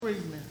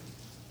agreement.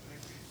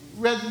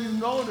 Whether you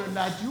know it or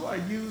not, you are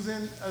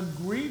using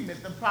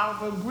agreement, the power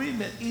of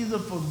agreement, either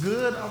for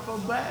good or for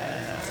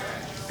bad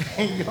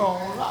in your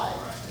own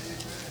life.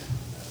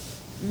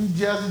 You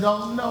just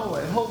don't know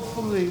it.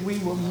 Hopefully, we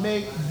will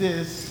make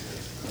this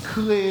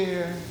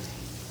clear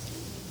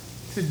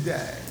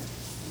today.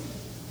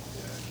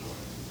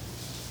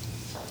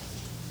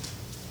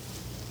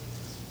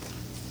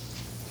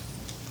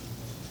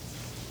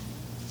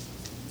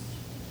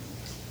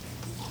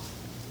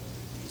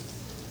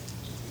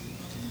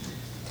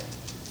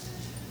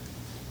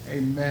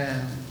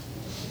 Amen.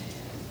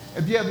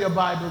 If you have your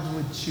Bibles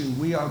with you,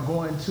 we are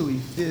going to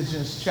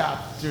Ephesians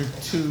chapter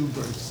 2,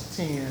 verse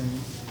 10.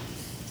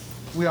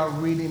 We are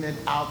reading it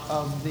out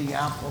of the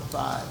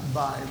Amplified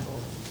Bible.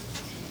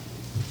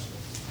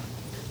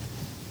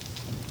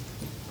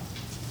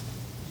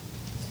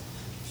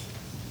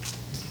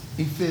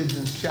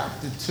 Ephesians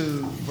chapter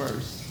 2,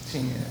 verse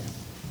 10.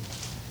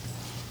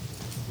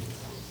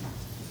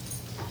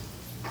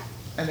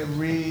 And it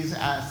reads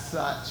as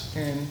such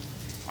in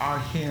our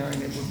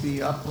hearing. It will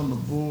be up on the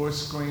board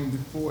screen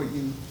before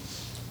you.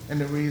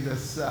 And it reads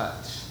as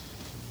such.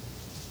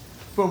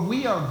 For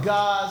we are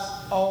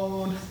God's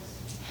own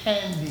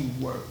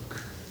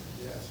handiwork,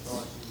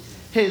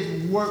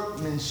 his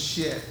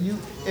workmanship.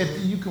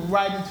 If you can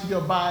write into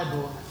your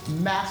Bible,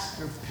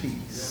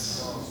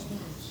 masterpiece.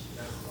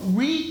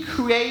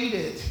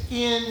 Recreated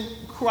in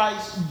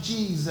Christ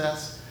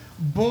Jesus,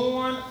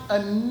 born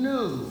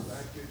anew,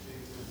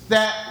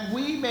 that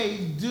we may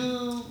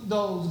do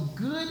those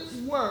good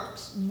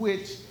works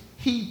which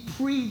he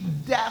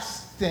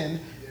predestined.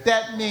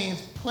 That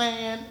means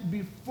planned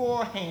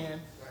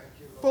beforehand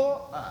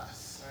for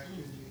us.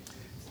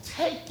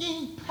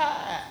 Taking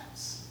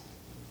paths,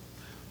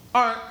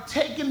 or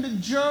taking the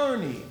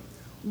journey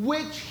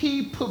which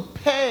he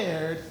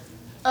prepared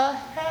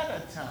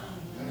ahead of time,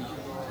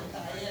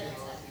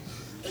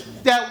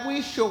 that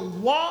we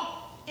should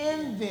walk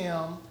in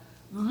them,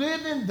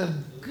 living the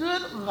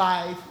good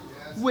life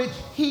which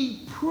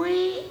he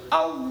prearranged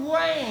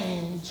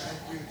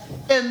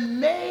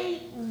and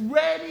made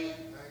ready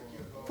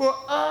for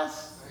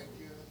us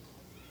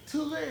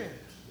to live.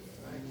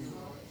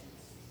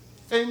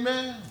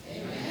 Amen.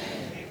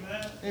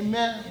 Amen.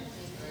 Amen.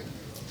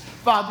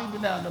 Father,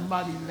 even now in the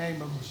mighty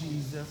name of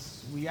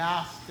Jesus, we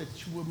ask that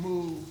you would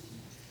move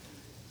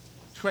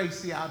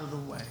Tracy out of the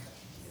way.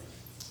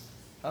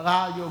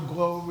 Allow your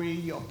glory,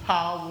 your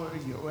power,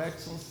 your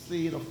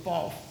excellency to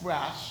fall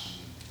fresh.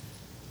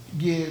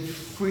 Give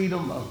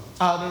freedom of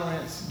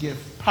utterance, give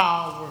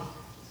power,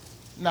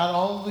 not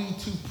only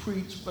to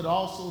preach, but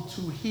also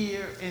to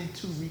hear and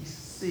to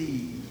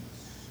receive.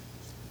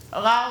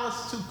 Allow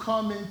us to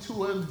come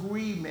into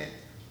agreement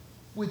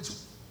with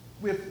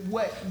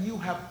what you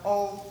have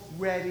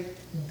already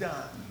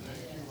done.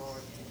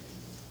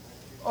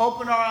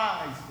 Open our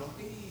eyes, Lord.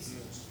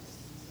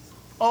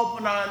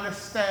 Open our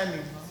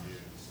understanding,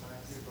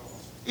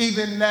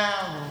 even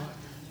now, Lord.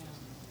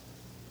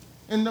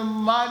 In the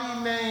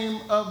mighty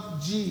name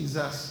of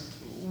Jesus,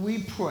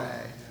 we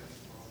pray.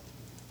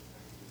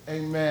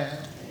 Amen.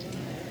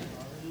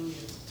 Amen.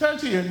 Turn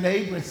to your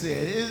neighbor and say,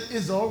 it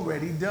is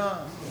already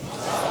done.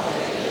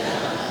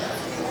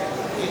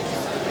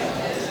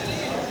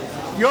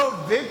 Your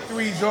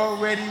victory's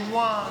already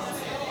won.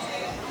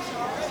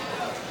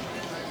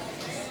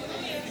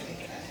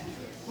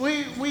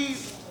 We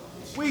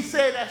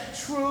say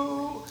that's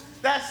true.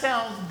 That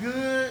sounds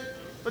good.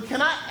 But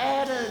can I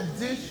add an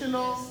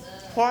additional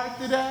part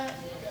to that?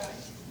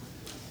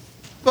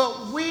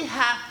 But we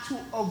have to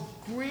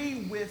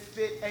agree with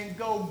it and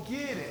go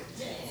get it.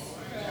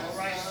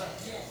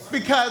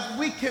 Because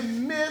we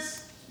can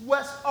miss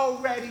what's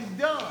already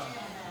done.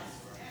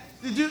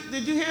 Did you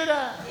hear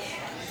that?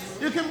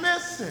 You can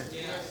miss it.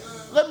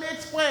 Let me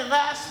explain.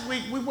 Last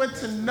week we went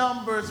to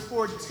Numbers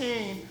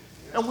 14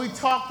 and we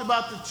talked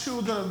about the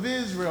children of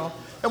Israel.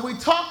 And we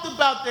talked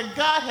about that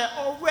God had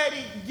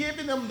already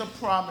given them the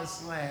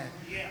promised land.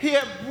 He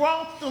had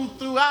brought them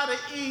through out of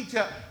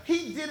Egypt.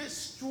 He did it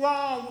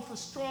strong, with a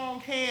strong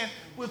hand,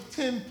 with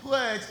 10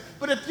 plagues.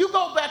 But if you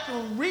go back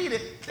and read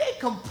it, they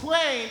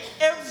complained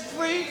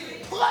every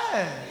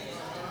plague.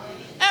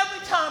 Every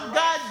time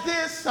God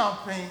did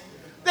something,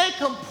 they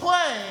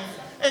complained.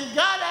 And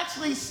God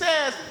actually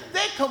says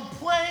they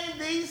complained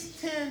these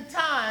 10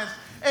 times.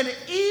 And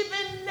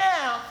even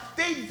now,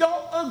 they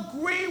don't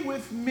agree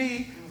with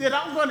me that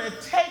I'm going to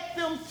take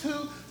them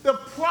to the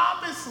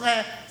promised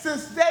land.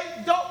 Since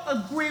they don't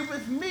agree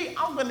with me,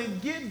 I'm going to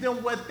give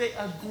them what they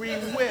agree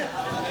with.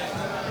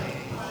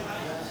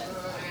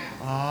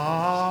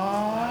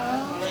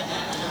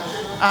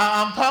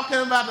 I'm talking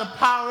about the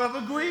power of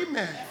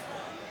agreement.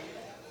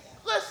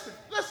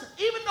 Listen,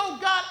 even though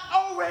God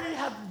already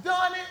have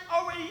done it,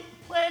 already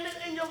planned it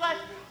in your life,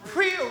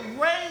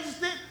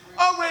 prearranged it,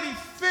 already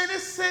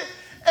finished it,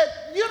 if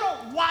you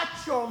don't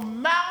watch your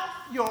mouth,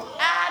 your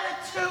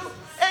attitude,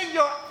 and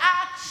your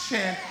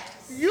action,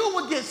 you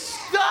will get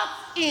stuck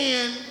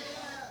in.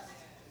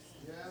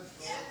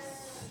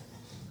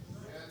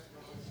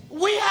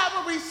 We have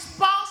a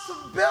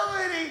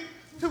responsibility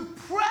to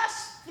press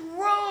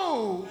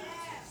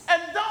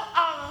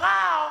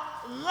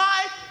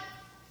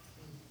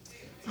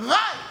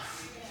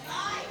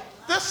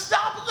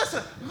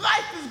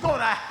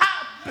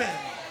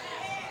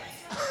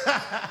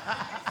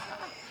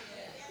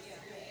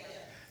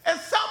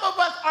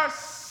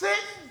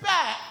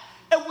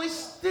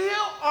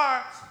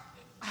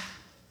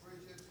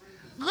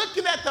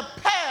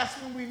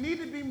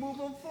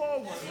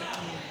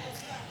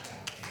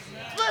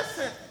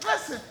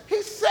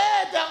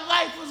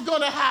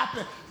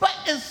happen. But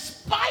in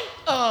spite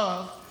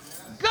of,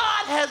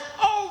 God has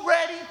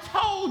already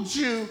told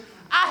you,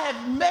 I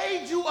have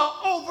made you an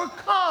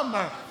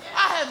overcomer.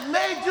 I have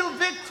made you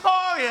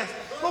victorious.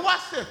 But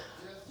watch this.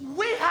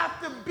 We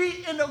have to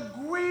be in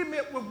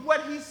agreement with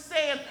what he's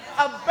saying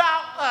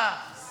about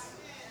us.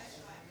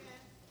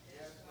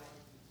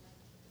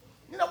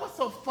 You know what's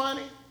so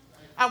funny?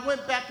 I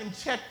went back and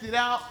checked it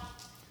out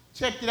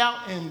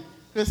in,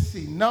 let's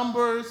see,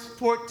 Numbers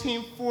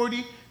 14,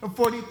 40, and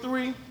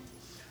 43.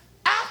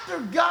 After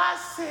God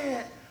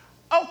said,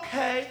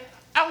 okay,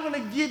 I'm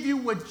going to give you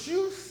what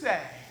you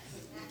say.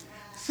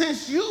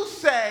 Since you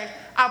say,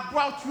 I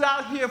brought you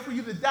out here for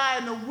you to die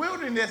in the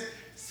wilderness,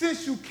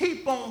 since you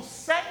keep on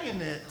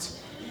saying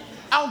it,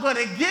 I'm going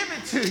to give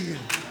it to you.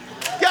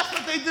 Guess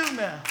what they do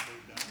now?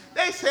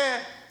 They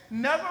said,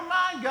 never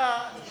mind,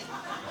 God.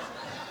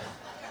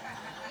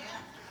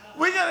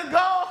 We're going to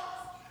go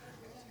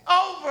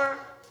over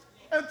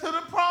into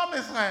the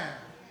promised land.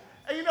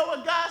 And you know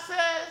what God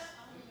says?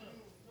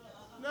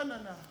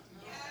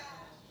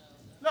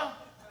 No.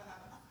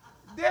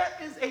 There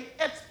is an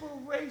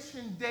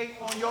expiration date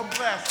on your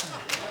blessing.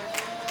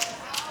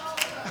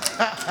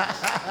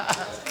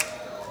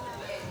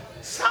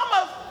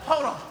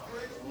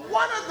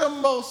 One of the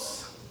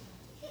most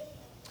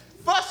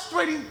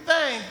frustrating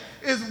things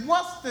is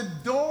once the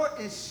door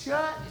is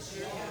shut.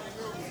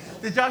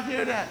 Did y'all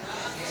hear that?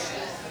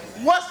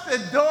 Once the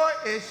door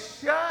is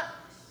shut,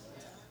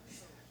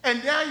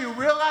 and now you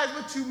realize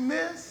what you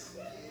missed,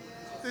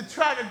 to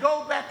try to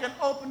go back and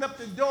open up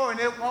the door and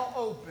it won't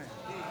open.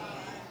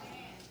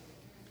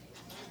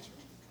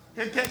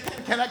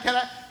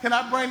 Can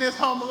I bring this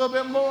home a little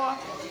bit more?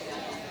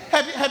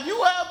 Have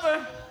you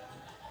ever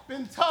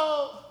been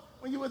told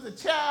when you was a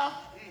child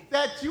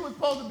that you were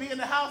supposed to be in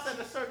the house at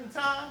a certain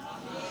time?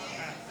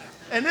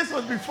 And this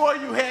was before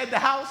you had the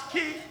house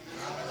key?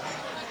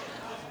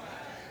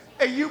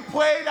 And you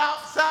played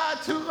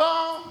outside too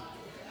long?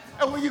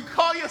 And when you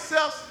call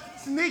yourself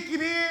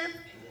sneaking in,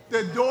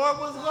 the door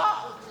was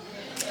locked.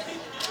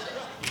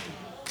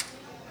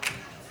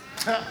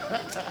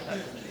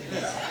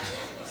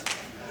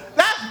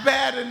 That's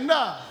bad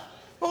enough.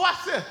 But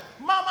watch this.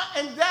 Mama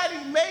and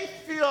daddy may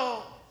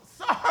feel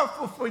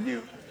sorrowful for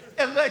you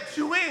and let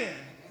you in.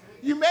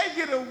 You may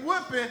get a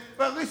whooping,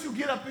 but at least you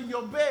get up in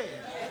your bed.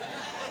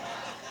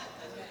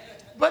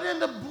 But in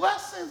the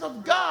blessings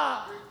of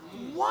God,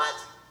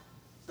 once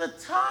the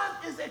time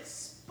is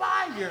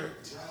expired,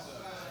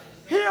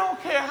 he don't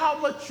care how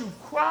much you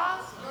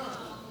cry,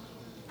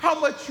 how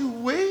much you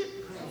weep.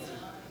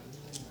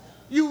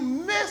 You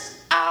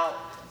miss out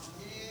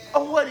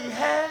on what he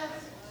has.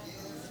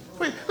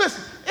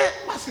 Listen,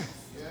 listen.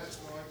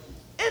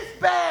 It's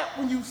bad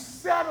when you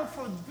settle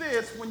for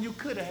this when you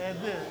could have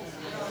had this.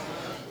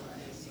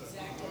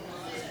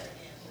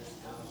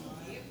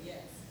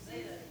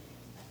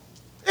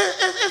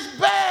 It's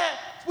bad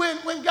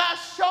when God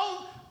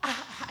showed.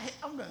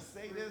 I'm going to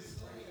say this.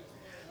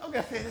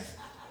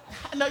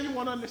 I know you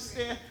won't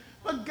understand,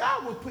 but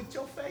God will put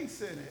your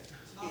face in it.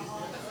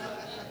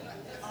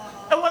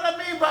 And what I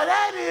mean by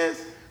that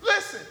is,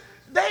 listen,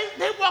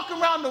 they walk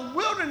around the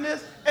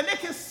wilderness and they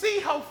can see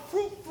how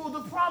fruitful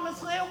the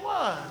promised land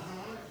was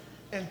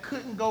and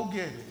couldn't go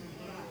get it.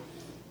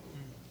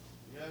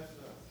 Yes,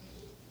 sir.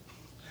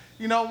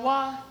 You know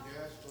why?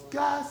 Yes,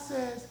 God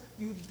says,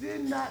 you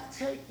did not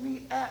take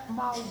me at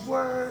my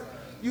word.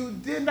 You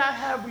did not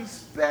have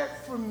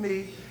respect for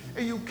me.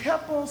 And you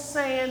kept on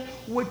saying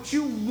what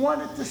you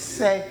wanted to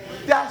say.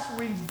 That's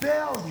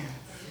rebellion.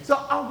 So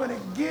I'm going to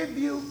give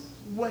you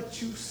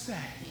what you say.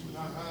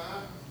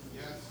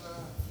 Yes, sir.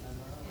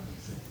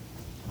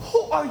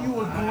 Who are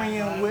you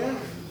agreeing with?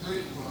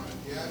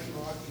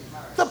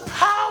 The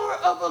power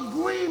of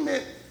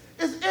agreement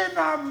is in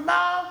our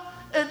mouth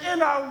and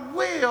in our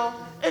will,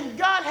 and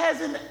God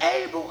has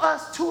enabled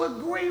us to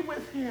agree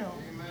with him.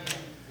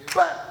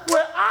 But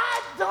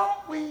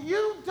when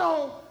you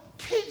don't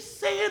keep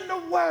saying the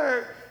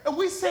word, and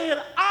we saying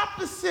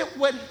opposite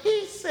what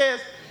he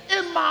says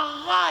in my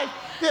life,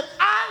 that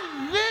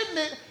I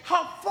limit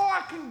how far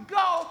I can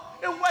go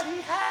in what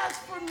he has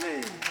for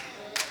me.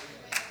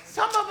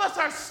 Some of us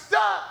are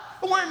stuck,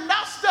 but we're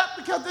not stuck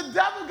because the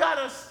devil got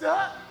us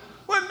stuck.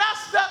 We're not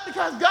stuck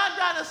because God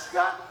got us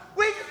stuck.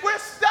 We're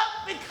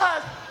stuck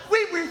because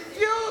we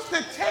refuse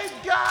to take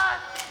God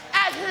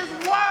at his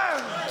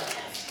word.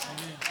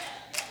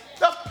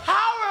 The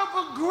power of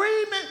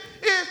agreement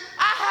is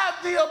I have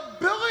the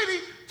ability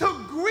to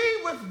agree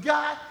with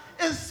God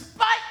in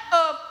spite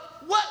of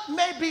what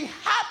may be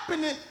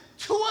happening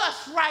to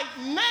us right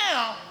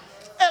now.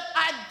 If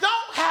I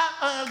don't have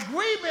an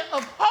agreement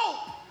of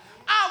hope,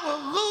 I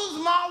will lose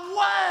my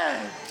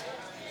way.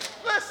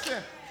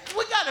 Listen,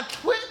 we got to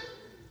quit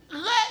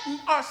letting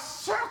our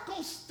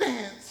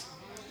circumstance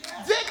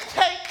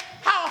dictate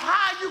how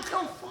high you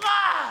can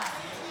fly.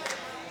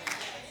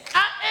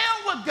 I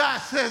am what God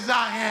says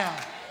I am.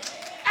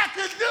 I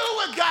can do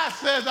what God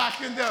says I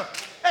can do.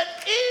 And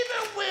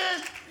even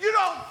when you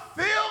don't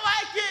feel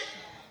like it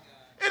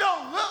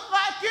don't look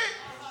like it,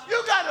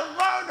 you got to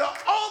learn to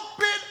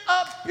open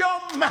up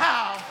your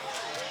mouth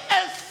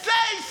and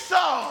say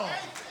so.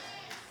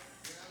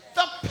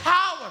 The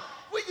power.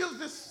 We use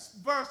this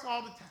verse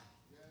all the time.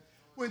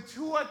 When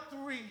 2 or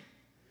 3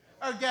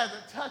 are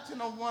gathered,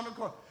 touching on one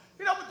accord.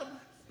 You know what?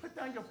 Put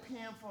down your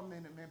pen for a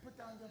minute, man. Put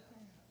down your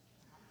pen.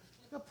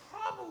 The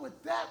problem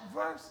with that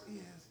verse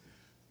is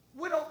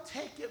we don't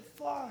take it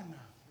far enough.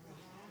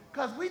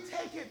 Because we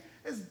take it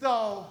as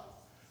though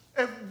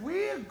if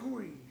we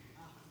agree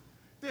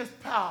there's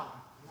power.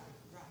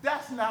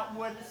 That's not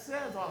what it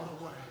says all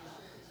the way.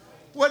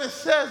 What it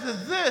says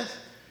is this.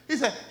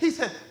 He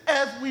said,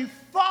 as we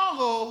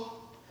follow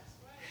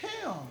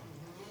him.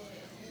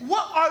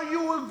 What are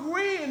you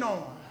agreeing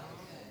on?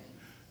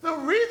 The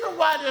reason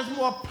why there's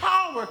more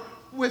power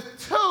with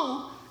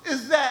 2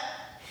 is that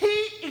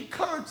he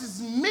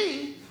encourages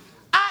me,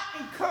 I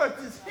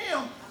encourages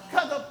him,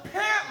 because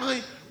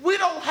apparently we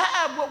don't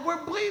have what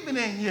we're believing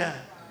in yet.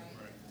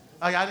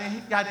 Oh, y'all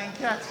didn't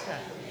catch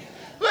that.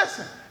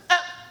 Listen,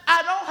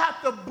 I don't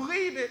have to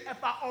believe it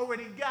if I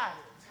already got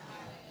it.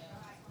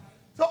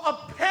 So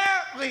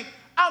apparently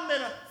I'm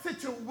in a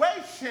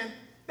situation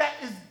that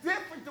is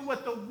different than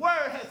what the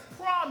word has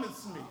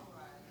promised me.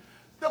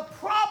 The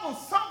problem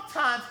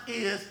sometimes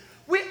is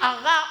we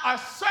allow our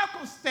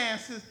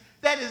circumstances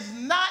that is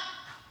not.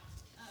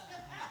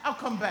 I'll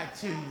come back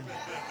to you.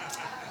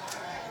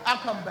 I'll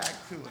come back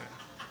to it.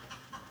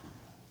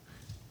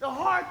 The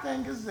hard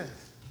thing is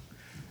this.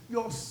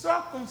 Your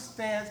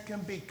circumstance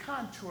can be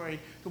contrary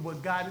to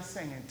what God is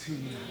saying to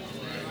you.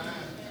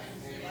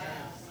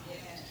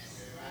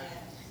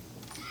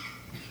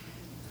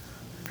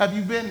 Have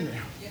you been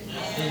there?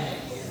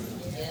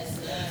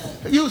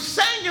 You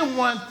singing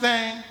one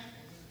thing,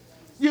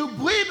 you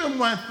believe in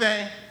one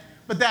thing,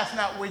 but that's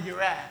not where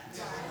you're at.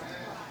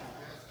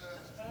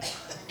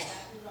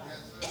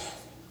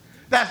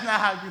 That's not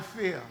how you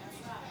feel.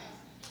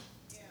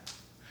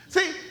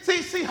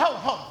 See, hold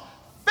on.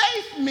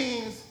 Faith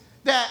means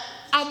that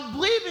I'm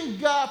believing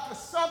God for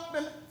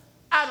something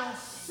I don't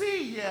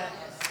see yet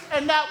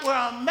and not where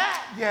I'm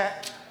at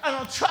yet. And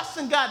I'm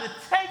trusting God to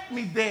take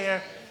me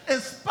there in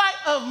spite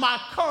of my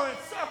current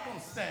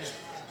circumstance.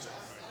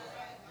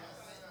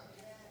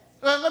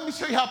 Let me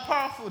show you how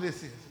powerful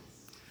this is.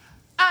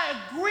 I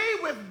agree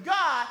with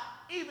God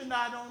even though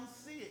I don't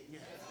see it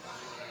yet.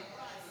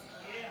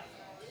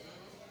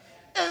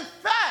 In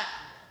fact,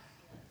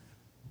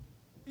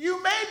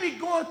 you may be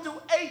going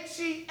through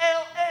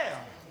HELL.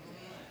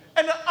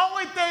 And the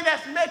only thing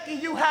that's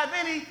making you have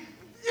any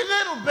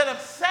little bit of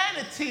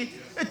sanity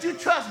that you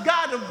trust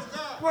God to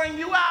bring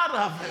you out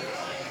of it.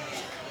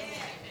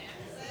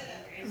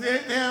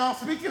 They're not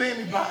speaking to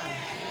anybody.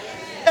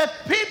 If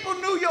people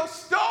knew your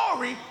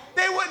story,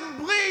 they wouldn't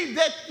believe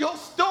that your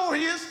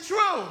story is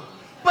true.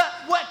 But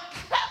what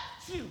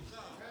kept you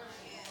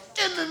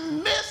in the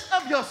midst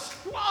of your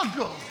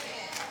struggle,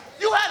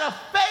 you had a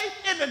faith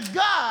in a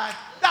God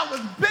that was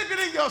bigger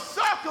than your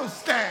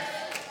circumstance.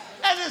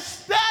 And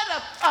instead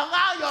of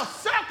allowing your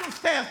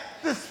circumstance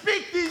to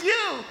speak to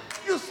you,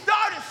 you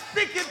started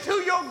speaking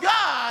to your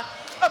God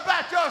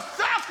about your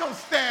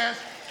circumstance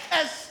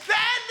and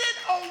standing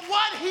on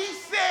what he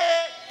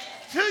said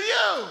to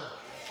you.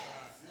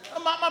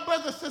 My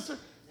brother and sister,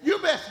 you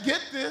best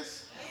get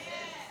this.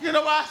 You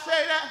know why I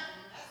say that?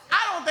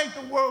 I don't think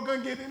the world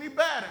going to get any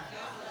better.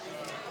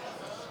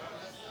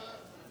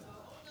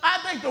 I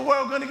think the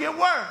world going to get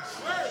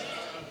worse.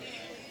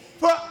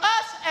 For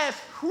us as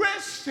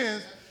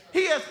Christians,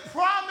 he has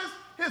promised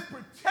his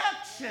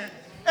protection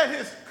and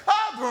his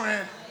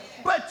covering,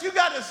 but you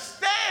got to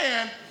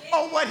stand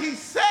on what he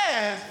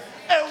says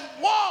and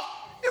walk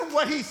in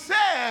what he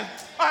says,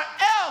 or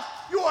else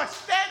you are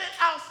standing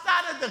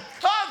outside of the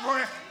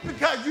covering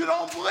because you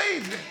don't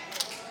believe it.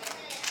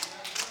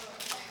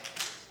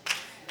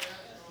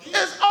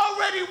 It's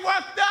already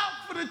worked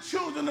out for the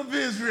children of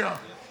Israel.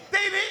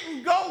 They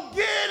didn't go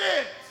get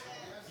it.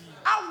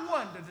 I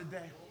wonder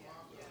today,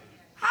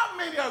 how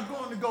many are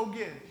going to go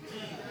get it?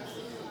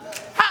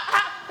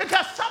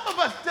 Because some of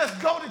us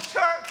just go to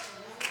church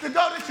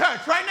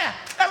right now.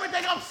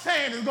 Everything I'm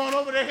saying is going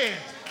over their heads.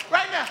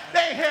 Right now, they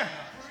ain't here.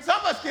 Some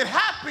of us get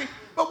happy,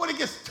 but when it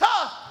gets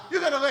tough,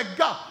 you're going to let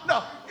go.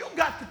 No, you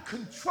got to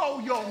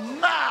control your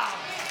mouth.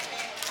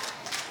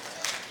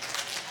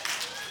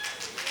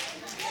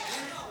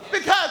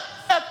 Because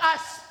if I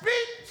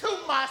speak to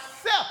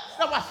myself,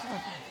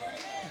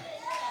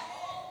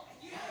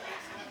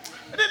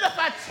 and then if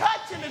I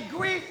touch and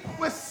agree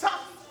with something,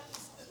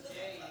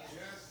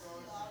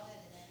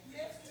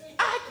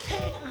 I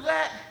can't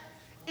let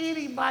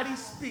anybody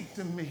speak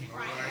to me.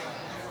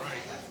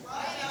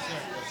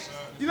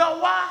 You know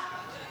why?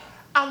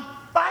 I'm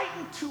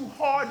fighting too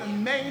hard to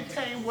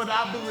maintain what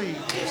I believe.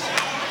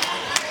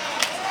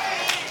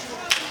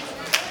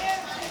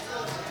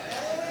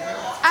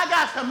 I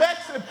got some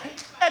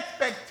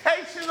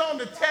expectations on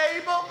the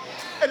table,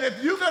 and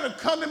if you're going to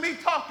come to me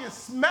talking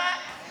smack,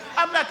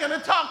 I'm not going to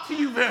talk to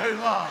you very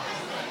long.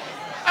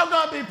 I'm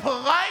going to be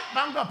polite,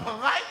 but I'm going to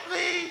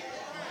politely.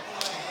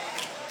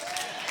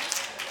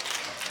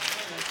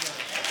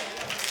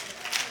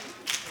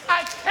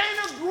 I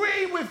can't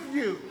agree with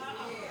you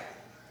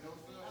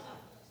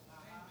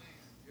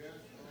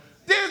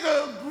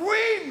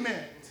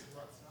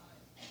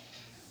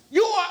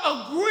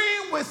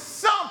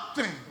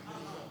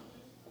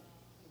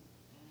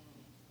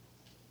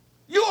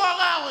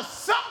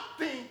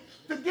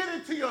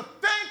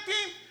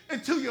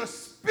to your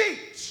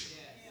speech.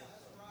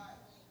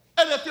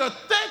 And if your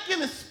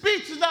thinking and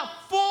speech is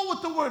not full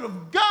with the word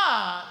of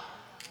God,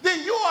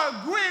 then you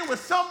are agreeing with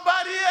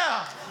somebody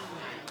else.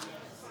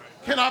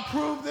 Can I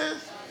prove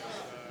this?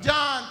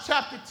 John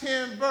chapter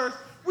 10 verse.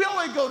 We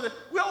always go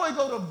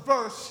to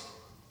verse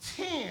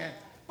 10,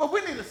 but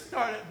we need to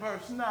start at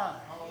verse 9.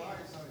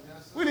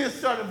 We need to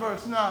start at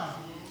verse 9.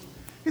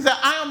 He said,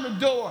 I am the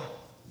door.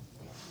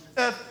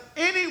 If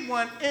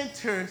anyone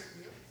enters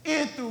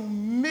in through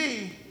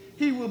me,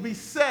 he will be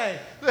saved.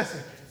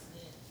 Listen,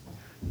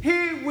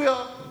 he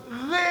will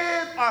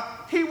live or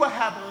he will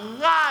have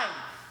life.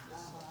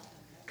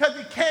 Because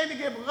he came to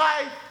give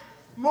life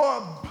more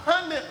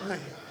abundantly.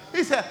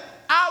 He said,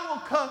 I will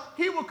come,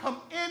 he will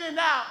come in and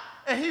out,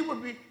 and he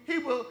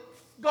will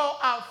go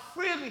out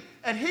freely,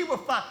 and he will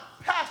find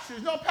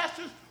pastures. No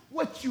pastures,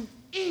 what you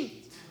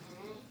eat,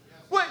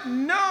 what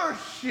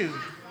nourish you.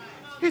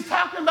 He's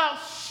talking about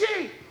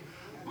sheep.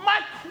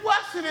 My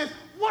question is,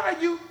 what are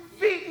you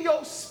feeding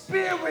your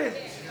spirit?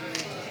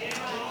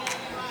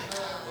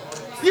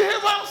 You hear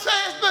what I'm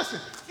saying? Listen,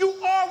 you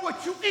are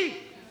what you eat.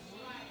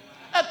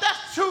 If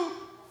that's true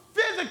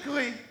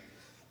physically,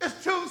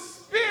 it's true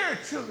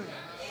spiritually.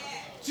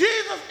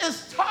 Jesus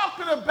is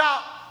talking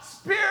about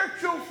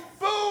spiritual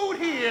food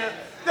here,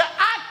 that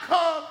I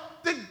come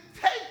to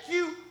take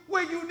you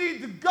where you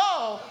need to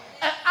go,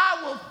 and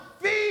I will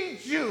feed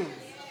you.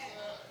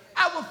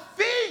 I will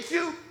feed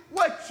you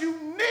what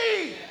you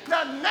need.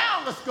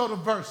 Now let's go to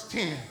verse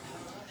 10.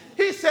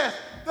 He says,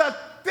 the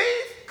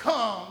thief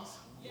comes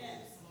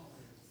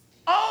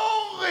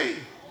only.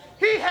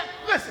 He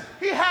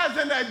has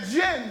an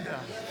agenda.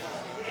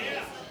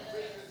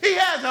 He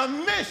has a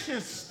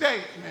mission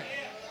statement.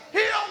 He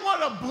don't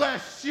want to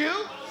bless you.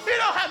 He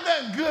don't have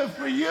nothing good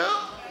for you.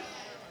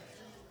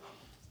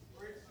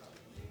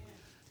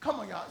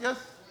 Come on, y'all.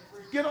 Just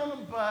get on the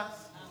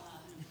bus.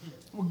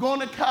 We're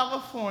going to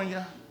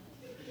California.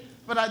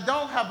 But I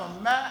don't have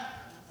a map.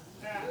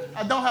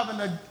 I don't have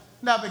a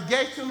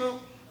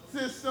navigational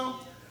system.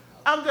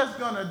 I'm just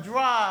going to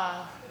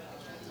drive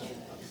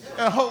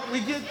and hope we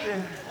get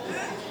there.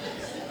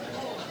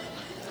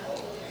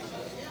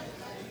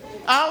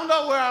 I don't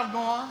know where I'm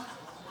going.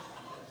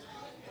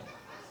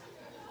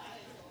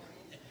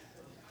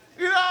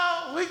 You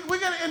know, we're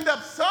going to end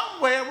up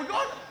somewhere.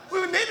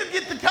 We need to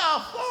get to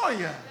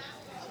California.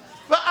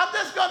 But I'm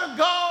just going to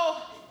go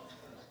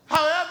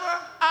however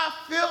I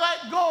feel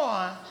like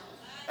going.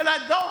 And I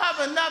don't have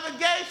a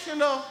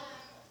navigational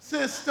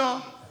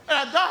system. And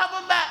I don't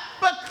have a map.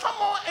 But come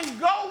on and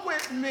go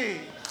with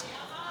me.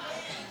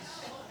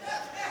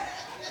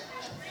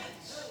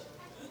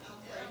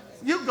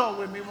 You go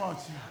with me, won't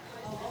you?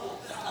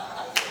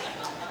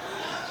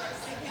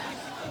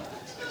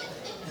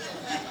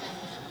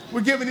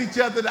 We're giving each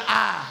other the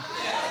eye.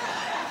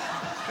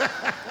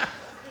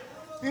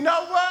 You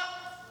know what?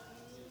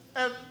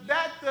 If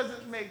that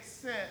doesn't make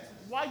sense,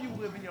 why are you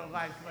living your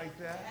life like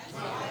that?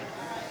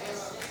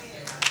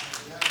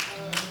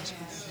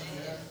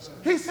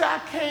 He said, I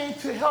came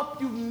to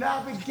help you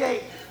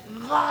navigate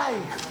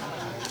life.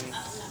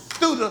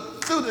 Through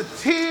the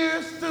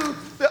tears, through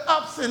the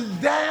ups and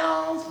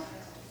downs.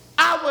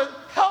 I would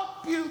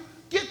help you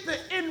get the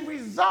end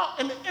result.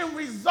 And the end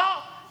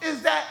result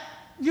is that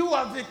you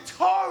are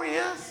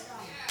victorious.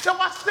 So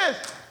watch this.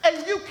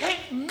 And you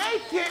can't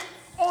make it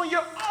on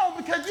your own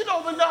because you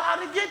don't even know how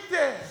to get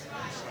there.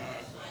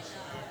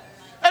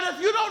 And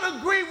if you don't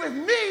agree with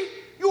me,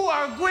 you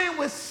are agreeing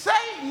with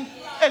Satan,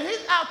 and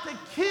he's out to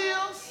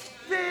kill,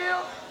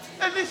 steal,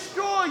 and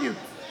destroy you.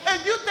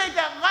 And you think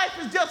that life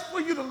is just for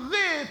you to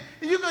live,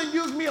 and you're going to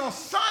use me on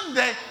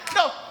Sunday.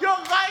 No, your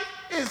life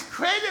is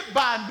created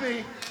by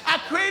me. I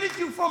created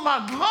you for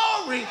my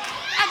glory.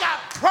 I got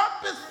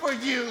purpose for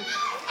you.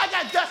 I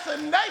got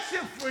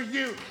destination for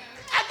you.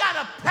 I got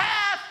a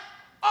path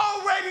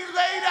already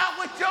laid out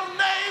with your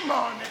name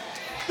on it.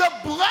 The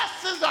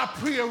blessings are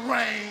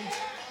prearranged.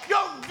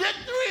 Your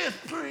victory is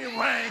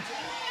prearranged.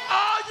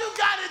 All you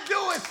got to do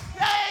is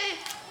stay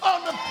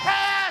on the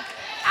path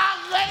I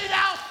laid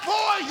out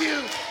for you,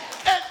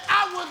 and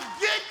I will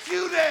get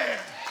you there.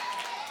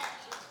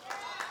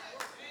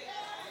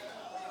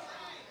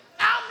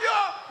 I'm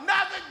your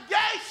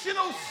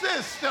navigational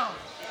system.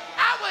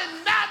 I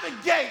will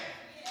navigate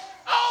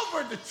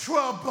over the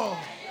trouble,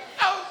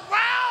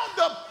 around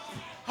the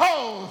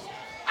holes.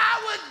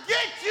 I will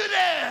get you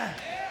there.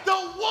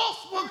 The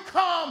wolves will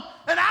come,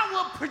 and I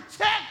will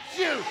protect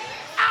you.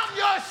 I'm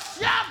your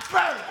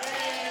shepherd.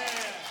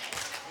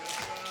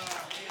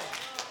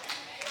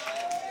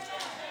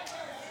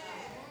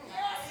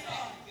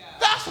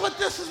 That's what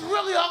this is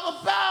really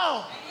all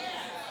about.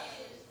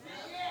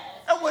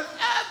 And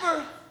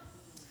whenever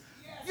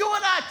you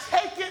and I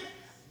take it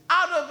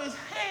out of his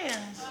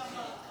hands,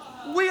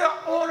 we are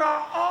on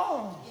our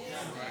own.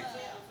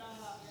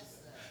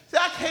 See,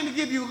 I came to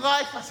give you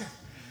life. I said,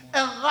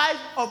 and life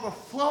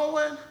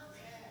overflowing,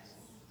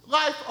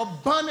 life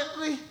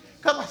abundantly.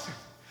 Because I said,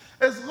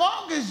 as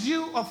long as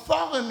you are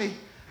following me,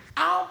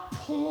 I'm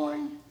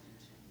pouring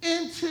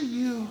into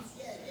you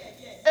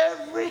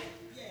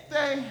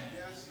everything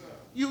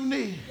you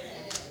need.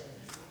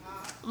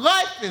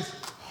 Life is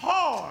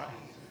hard,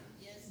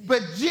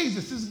 but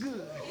Jesus is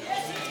good.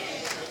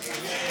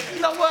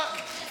 You know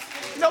what?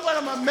 You know what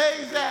I'm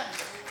amazed at?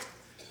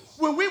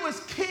 When we was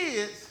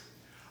kids,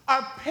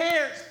 our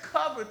parents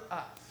covered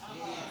us.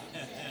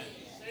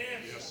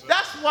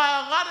 That's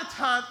why a lot of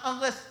times,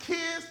 unless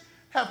kids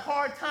have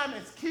hard time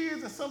as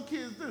kids, and some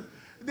kids do,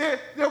 their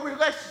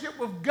relationship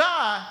with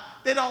God,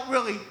 they don't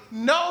really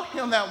know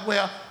him that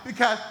well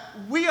because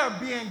we are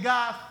being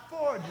God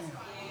for them.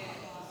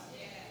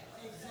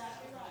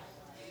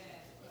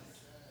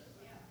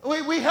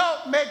 We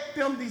help make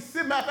them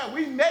decisions. Matter of fact,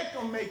 we make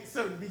them make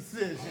certain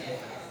decisions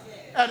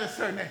at a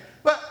certain age.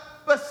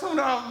 But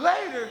sooner or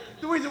later,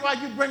 the reason why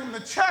you bring them to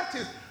church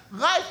is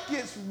life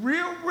gets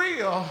real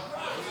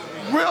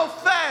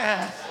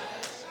fast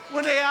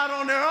when they're out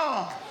on their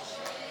own.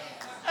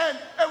 And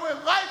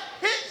when life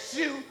hits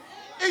you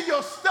in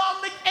your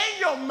stomach and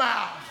your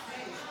mouth,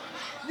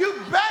 you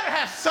better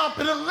have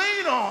something to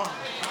lean on.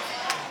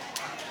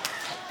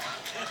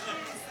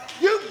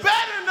 You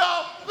better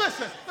know,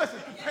 listen to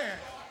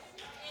parents.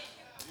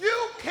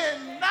 You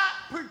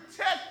cannot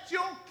protect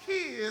your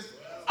kids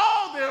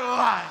all their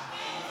life.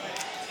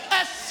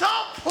 At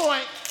some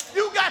point,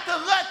 you got to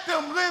let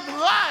them live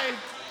life,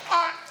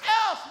 or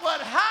else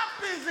what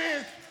happens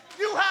is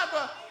you have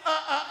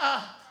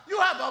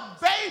a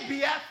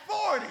baby at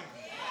 40.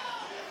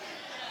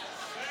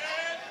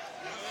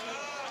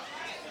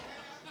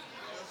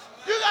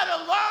 You got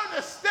to learn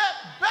to step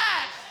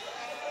back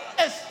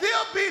and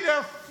still be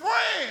their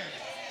friend,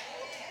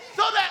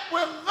 so that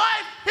when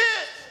life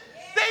hits,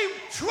 they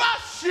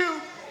trust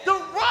you to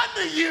run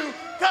to you,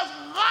 because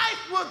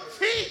life will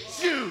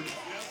teach you.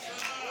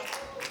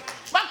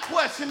 My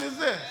question is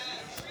this.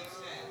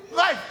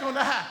 Life's going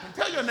to happen.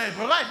 Tell your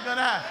neighbor, life's going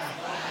to happen.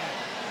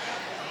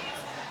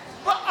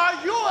 But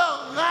are you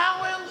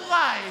allowing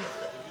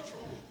life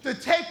to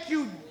take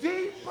you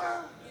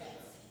deeper?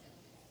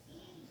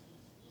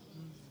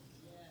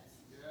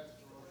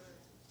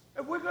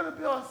 If we're going to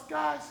build a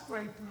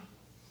skyscraper,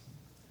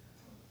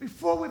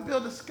 before we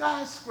build a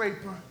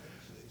skyscraper,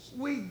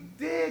 we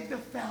dig the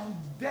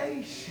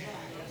foundation.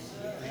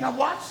 Now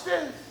watch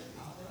this.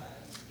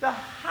 The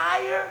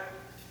higher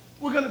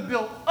we're going to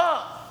build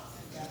up,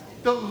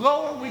 the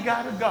lower we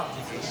got to go.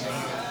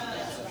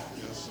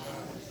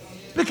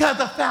 Because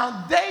the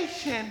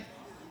foundation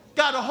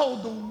got to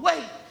hold the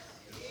weight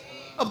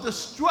of the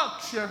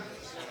structure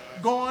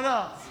going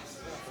up.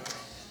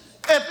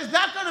 If it's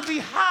not going to be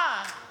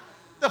high,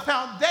 the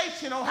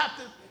foundation don't have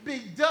to be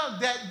dug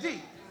that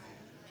deep.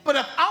 But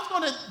if I'm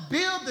going to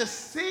build the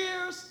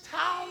Sears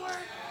Tower,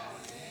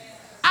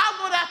 I'm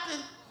going to have to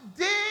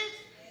dig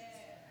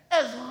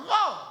as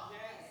low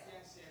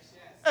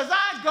as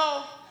I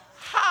go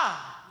high.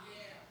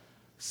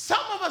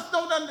 Some of us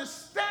don't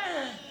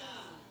understand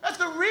that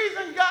the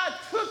reason God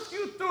took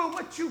you through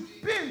what you've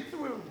been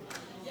through,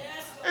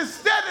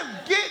 instead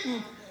of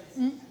getting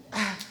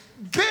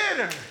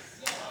bitter,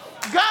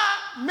 God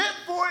meant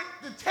for it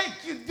to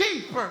take you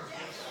deeper.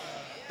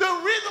 The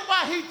reason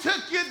why he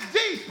took you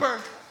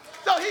deeper,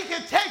 so he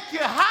can take you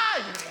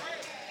higher.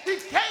 He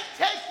can't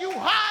take you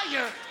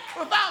higher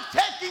without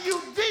taking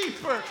you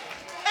deeper.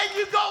 And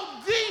you go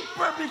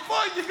deeper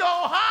before you go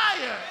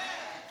higher.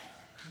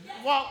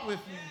 Walk with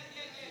me.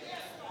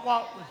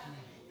 Walk with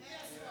me.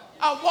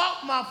 I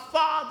walked my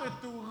father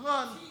through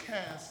lung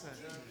cancer.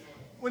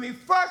 When he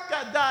first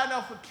got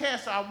diagnosed with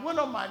cancer, I went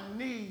on my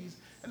knees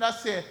and I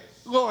said,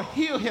 Lord,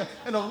 heal him.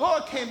 And the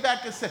Lord came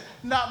back and said,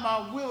 not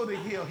my will to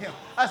heal him.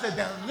 I said,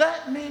 then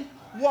let me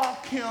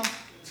walk him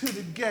to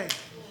the gate.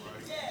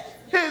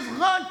 His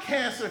lung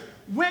cancer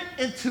went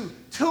into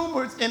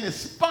tumors in his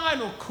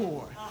spinal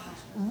cord.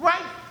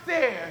 Right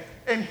there.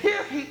 And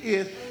here he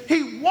is.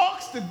 He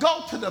walks to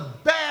go to the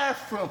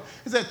bathroom.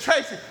 He said,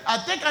 Tracy, I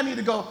think I need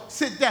to go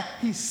sit down.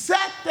 He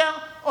sat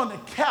down on the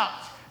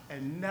couch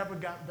and never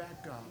got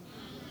back up.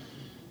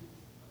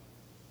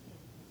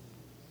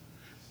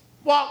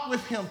 Walked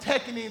with him,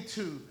 taken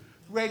into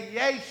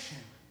radiation,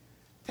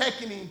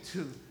 taken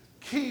into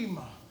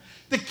chemo.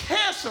 The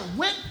cancer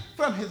went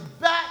from his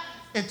back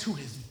into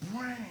his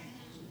brain.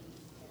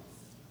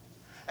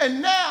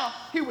 And now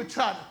he would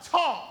try to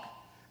talk,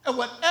 and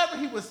whatever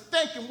he was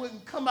thinking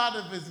wouldn't come out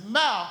of his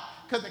mouth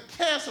because the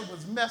cancer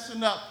was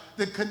messing up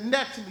the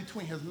connection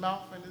between his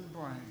mouth and his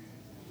brain.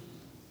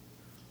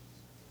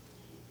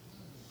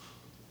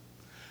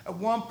 At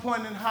one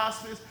point in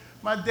hospice,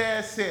 my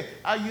dad said,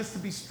 I used to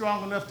be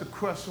strong enough to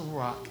crush a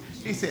rock.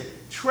 He said,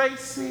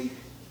 Tracy,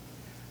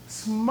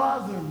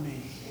 smother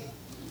me,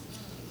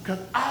 because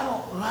I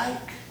don't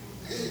like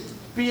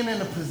being in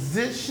a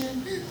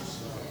position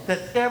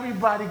that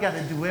everybody got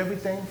to do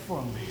everything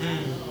for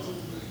me.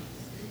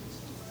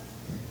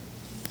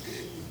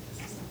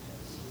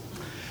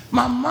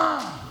 My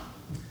mom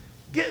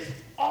gets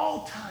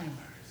Alzheimer's.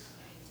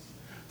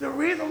 The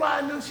reason why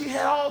I knew she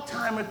had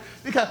Alzheimer's,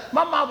 because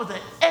my mom was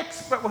an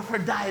expert with her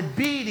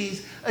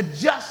diabetes,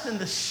 adjusting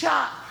the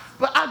shot.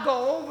 But I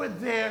go over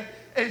there,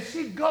 and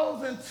she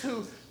goes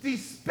into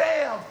these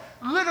spells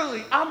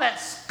literally, I'm at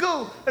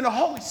school, and the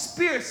Holy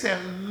Spirit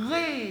said,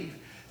 leave.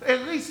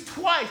 At least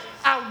twice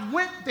I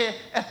went there.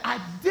 If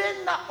I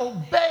did not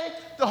obey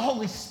the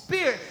Holy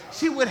Spirit,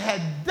 she would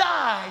have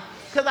died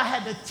because I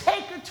had to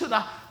take her to the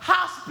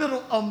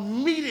hospital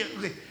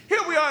immediately. Here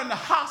we are in the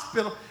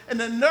hospital, and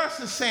the nurse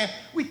is saying,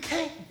 we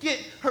can't get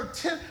her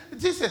temperature.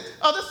 She said,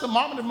 oh, this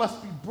thermometer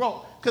must be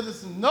broke because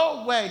there's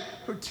no way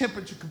her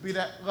temperature could be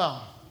that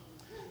low.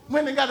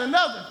 When they got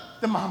another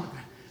thermometer,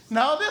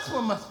 no, this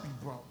one must be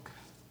broke.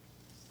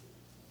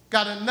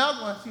 Got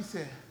another one, she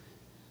said,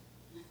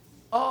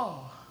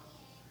 oh,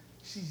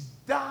 she's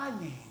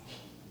dying.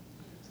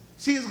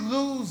 She's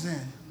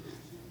losing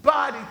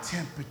body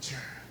temperature.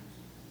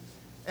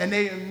 And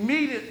they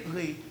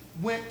immediately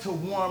went to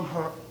warm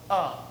her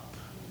up.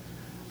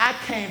 I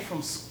came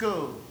from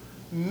school,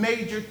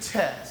 major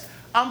test.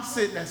 I'm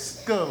sitting at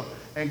school,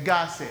 and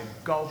God said,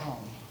 go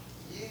home.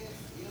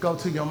 Go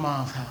to your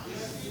mom's house.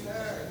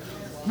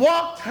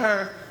 Walked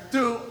her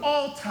through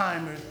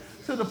Alzheimer's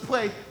to the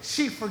place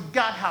she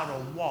forgot how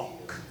to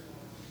walk.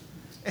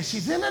 And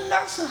she's in a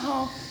nursing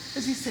home,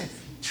 and she said,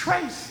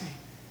 Tracy,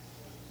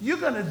 you're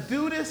going to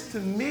do this to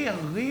me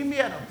and leave me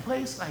at a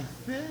place like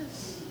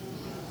this?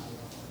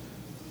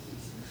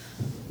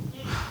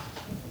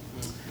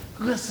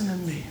 Listen to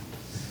me.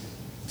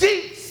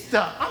 Deep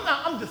stuff.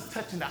 I'm just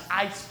touching the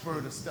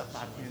iceberg of stuff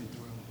I've been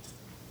through.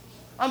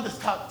 I'm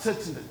just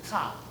touching the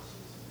top.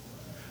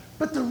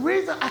 But the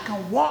reason I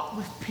can walk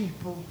with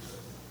people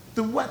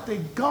through what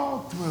they've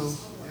gone through,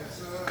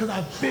 because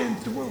I've been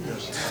through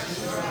it.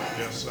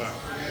 Yes, sir.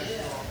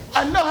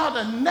 I know how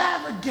to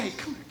navigate.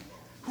 Come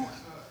here.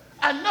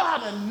 I know how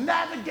to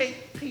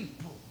navigate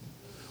people.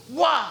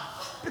 Why?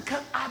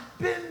 Because I've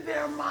been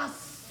there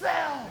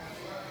myself.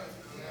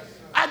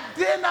 I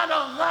did not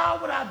allow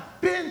what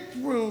I've been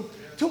through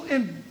to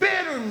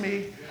embitter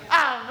me.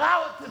 I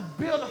allow it to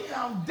build a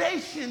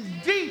foundation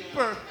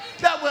deeper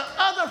that when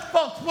other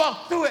folks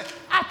walk through it,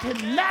 I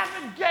can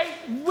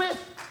navigate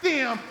with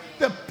them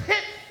the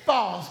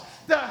pitfalls,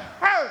 the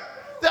hurt,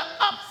 the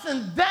ups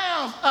and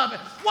downs of it.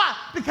 Why?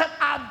 Because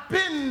I've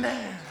been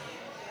there.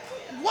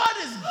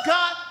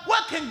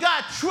 What can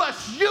God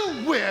trust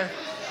you with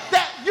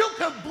that you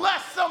can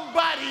bless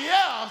somebody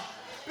else?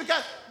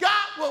 Because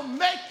God will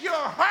make your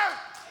hurt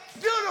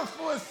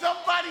beautiful in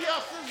somebody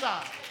else's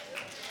eyes.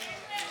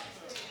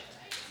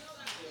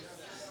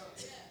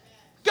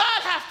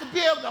 God has to be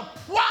able to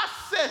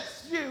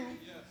process you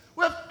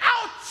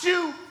without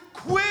you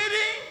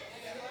quitting,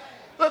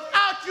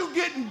 without you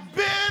getting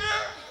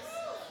bitter,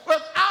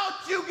 without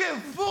you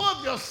getting full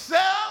of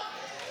yourself.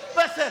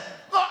 But say,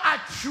 Lord, I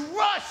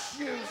trust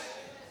you,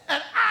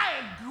 and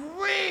I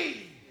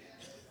agree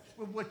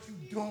with what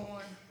you're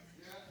doing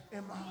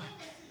in my life.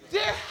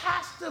 There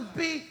has to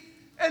be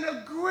an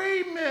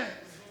agreement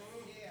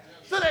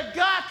so that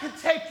God can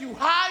take you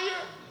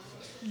higher,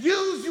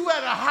 use you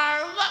at a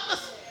higher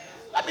level.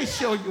 Let me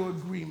show you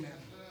agreement.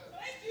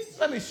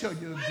 Let me show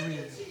you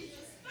agreement.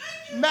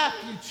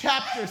 Matthew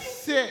chapter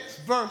 6,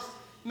 verse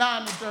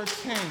 9 to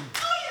 13.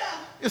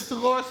 It's the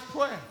Lord's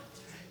Prayer.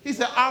 He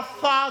said, our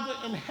Father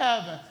in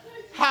heaven,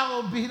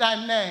 hallowed be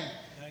thy name.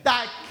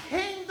 Thy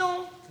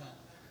kingdom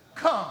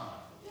come.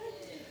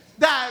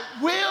 Thy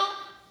will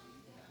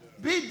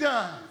be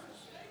done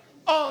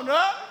on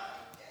earth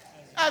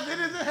as it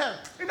is in heaven.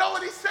 You know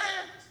what he's saying?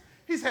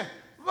 He said,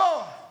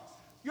 Lord,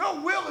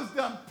 your will is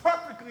done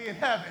perfectly in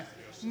heaven.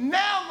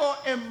 Now, Lord,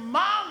 in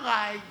my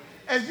life,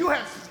 as you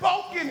have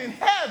spoken in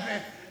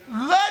heaven,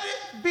 let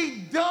it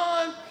be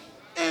done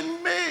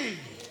in me.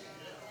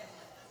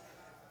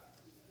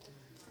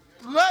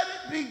 Let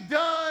it be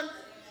done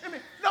in me.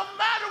 No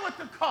matter what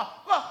the cost.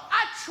 Look,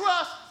 I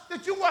trust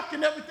that you're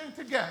working everything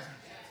together.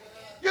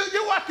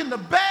 You're working the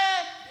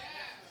bad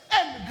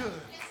and the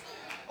good.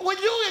 When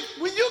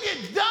you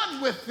get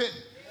done with it,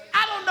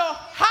 I don't know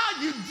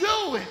how you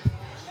do it,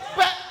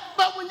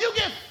 but when you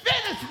get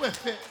finished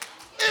with it,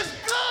 it's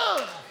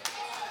good.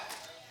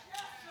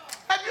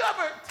 Have you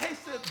ever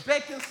tasted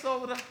baking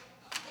soda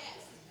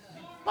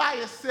by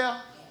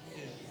itself?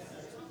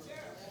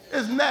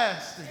 It's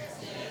nasty.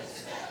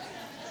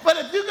 But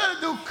if you're going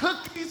to do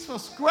cookies from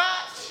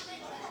scratch,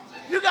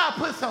 you got to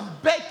put some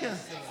baking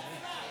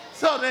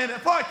soda in it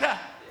for it to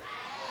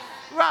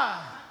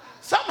rise.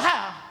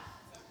 Somehow,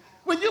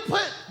 when you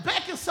put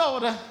baking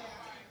soda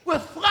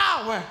with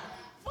flour,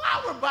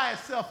 flour by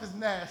itself is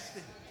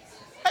nasty.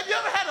 Have you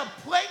ever had a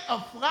plate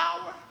of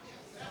flour?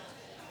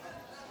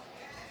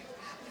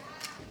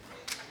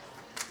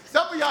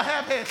 Some of y'all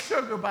have had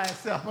sugar by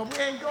itself, but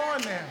we ain't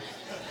going there.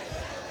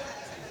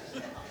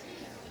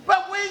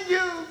 But when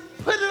you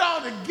put it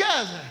all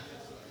together,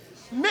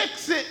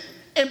 mix it,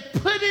 and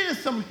put it in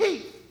some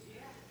heat,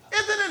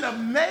 isn't it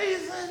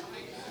amazing?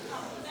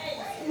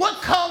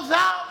 What comes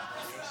out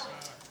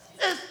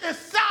is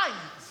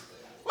science.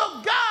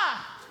 Well, God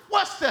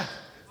wants to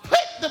put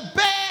the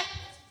bad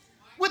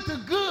with the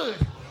good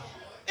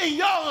in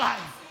your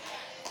life.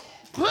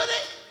 Put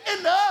it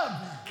in the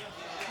oven.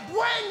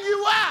 Bring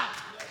you out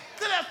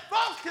so that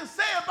folks can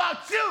say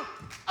about you,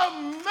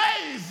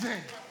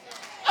 amazing.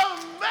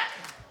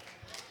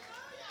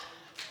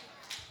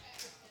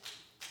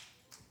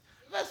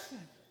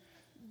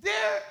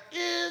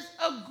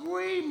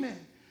 agreement.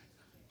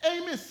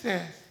 Amos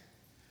says,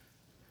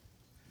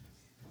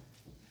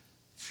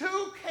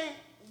 two can't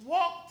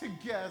walk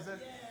together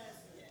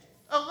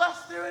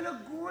unless they're in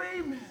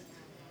agreement.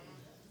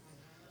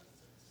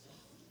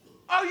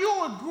 Are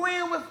you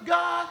agreeing with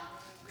God?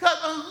 Because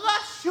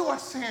unless you are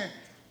saying,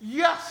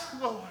 yes,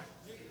 Lord.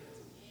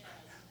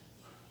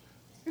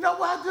 You know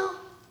what I do?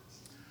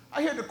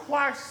 I hear the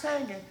choir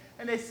singing,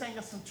 and they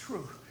singing some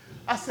truth.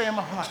 I say in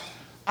my heart,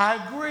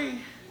 I agree.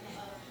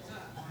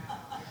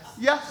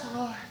 Yes,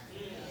 Lord.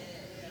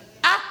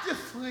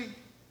 Actively,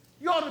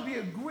 you ought to be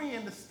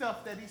agreeing the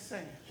stuff that he's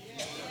saying.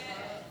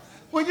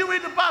 When you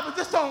read the Bible,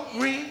 just don't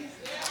read.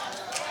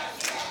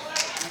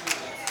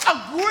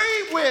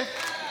 Agree with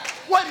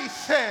what he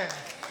says.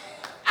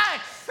 I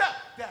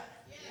accept that.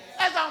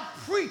 As I'm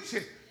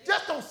preaching,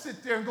 just don't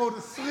sit there and go to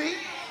sleep,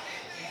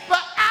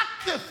 but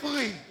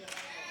actively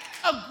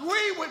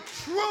agree with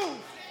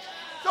truth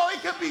so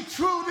it can be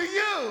true to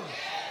you.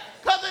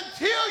 Because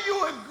until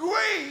you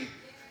agree,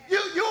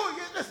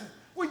 listen,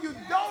 when you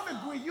don't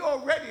agree, you're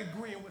already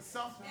agreeing with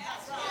something.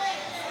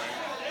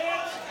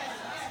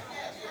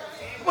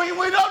 When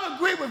we don't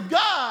agree with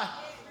God,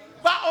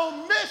 by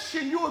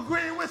omission, you're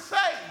agreeing with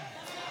Satan.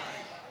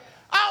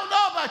 I don't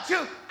know about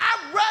you.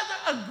 I'd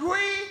rather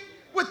agree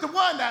with the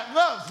one that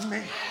loves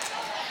me.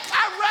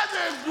 I'd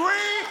rather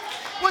agree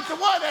with the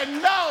one that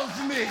knows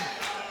me.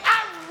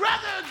 I'd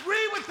rather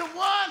agree with the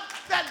one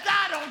that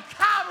died on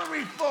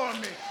Calvary for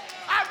me.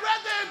 I'd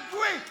rather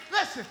agree.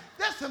 Listen,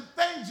 there's some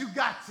things you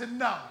got to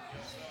know.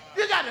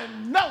 You got to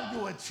know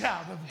you're a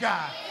child of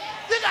God.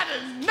 You got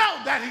to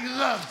know that he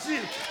loves you.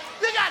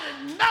 You got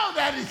to know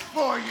that he's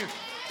for you.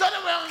 So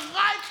that when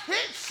life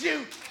hits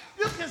you,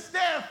 you can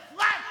stand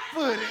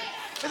flat-footed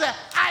and say,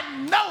 I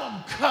know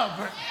I'm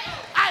covered.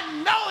 I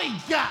know he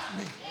got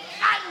me.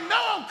 I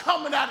know I'm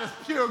coming out as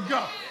pure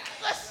gold.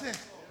 Listen,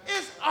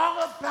 it's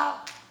all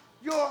about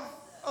your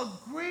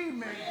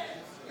agreement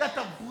that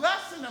the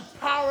blessing and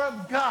power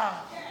of God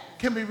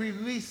can be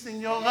released in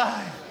your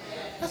life.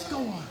 Let's go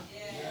on.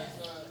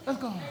 Let's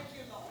go on.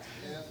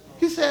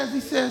 He says,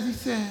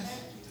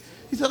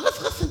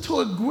 let's listen to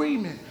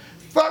agreement.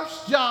 1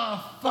 John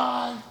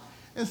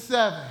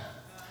 5:7.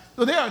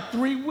 So there are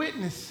three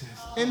witnesses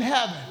in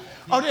heaven.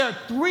 Or there are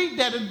three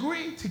that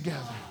agree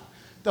together.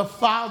 The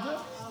Father,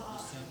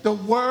 the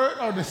Word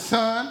or the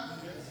Son,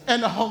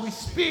 and the Holy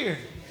Spirit.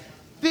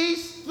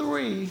 These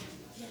three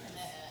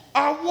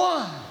are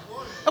one.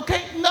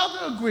 Okay,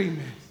 another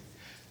agreement.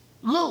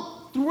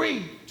 Luke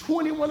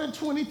 3:21 and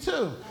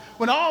 22.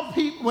 When all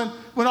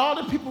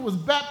the people was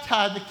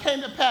baptized, it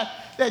came to pass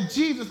that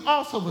Jesus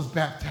also was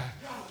baptized.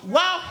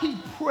 While he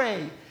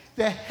prayed,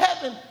 the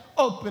heaven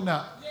opened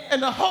up,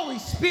 and the Holy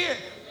Spirit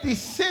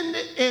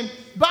descended in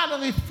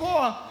bodily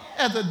form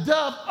as a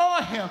dove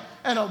on him,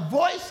 and a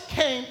voice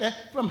came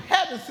from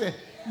heaven and said,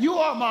 you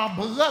are my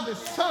beloved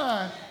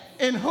Son,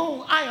 in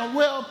whom I am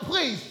well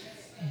pleased.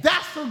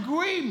 That's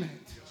agreement.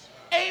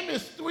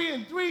 Amos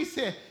 3:3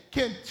 said,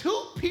 can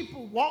two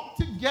people walk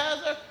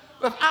together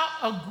without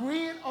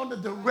agreeing on the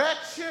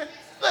direction?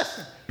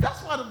 Listen,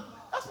 that's why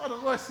the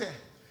Lord said,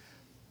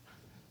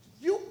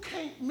 you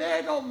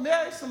don't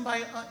marry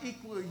somebody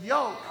unequal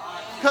yoke,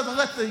 because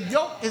unless the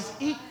yoke is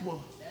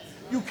equal,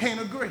 you can't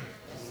agree.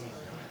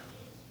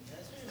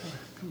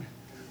 Come here.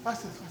 Watch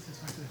this.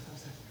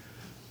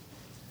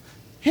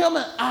 Him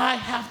and I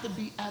have to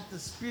be at the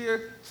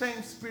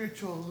same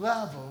spiritual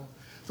level.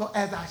 So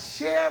as I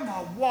share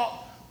my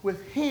walk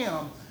with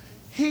him,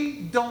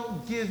 he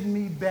don't give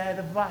me bad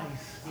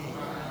advice.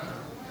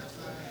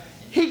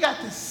 He got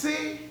to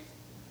see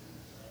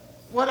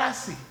what I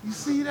see. You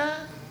see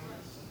that?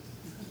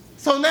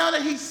 So now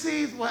that he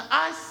sees what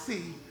I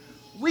see,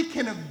 we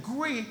can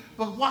agree,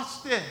 but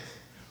watch this.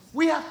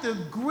 We have to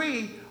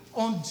agree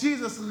on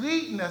Jesus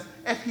leading us.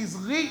 If he's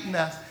leading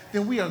us,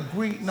 then we are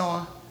agreeing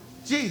on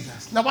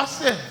Jesus. Now watch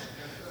this.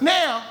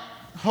 Now,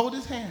 hold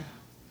his hand.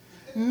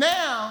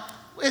 Now,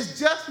 it's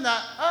just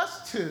not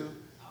us two.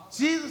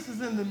 Jesus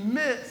is in the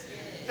midst,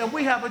 and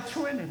we have a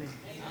Trinity.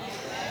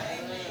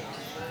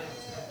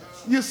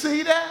 You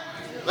see that?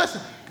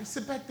 Listen,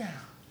 sit back down.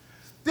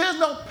 There's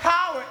no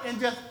power in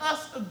just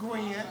us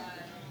agreeing,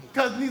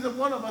 because neither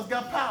one of us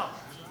got power.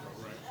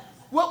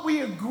 What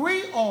we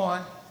agree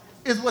on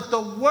is what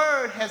the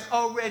Word has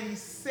already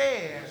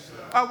said,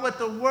 or what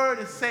the Word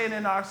is saying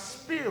in our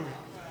spirit.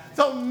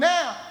 So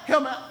now,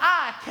 him and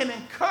I can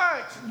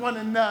encourage one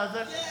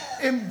another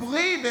in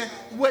believing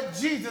what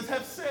Jesus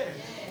has said.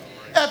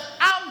 If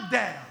I'm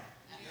down,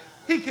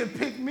 he can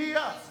pick me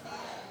up.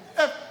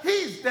 If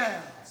he's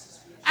down,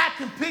 I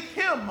can pick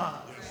him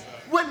up.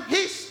 When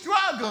he's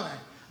struggling,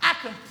 I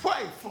can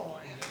pray for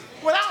him.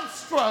 When I'm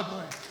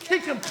struggling, he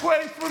can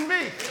pray for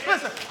me.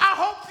 Listen, I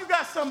hope you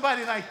got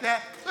somebody like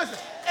that. Listen,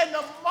 in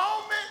the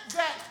moment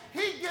that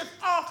he gets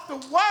off the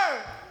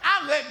word,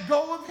 I let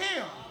go of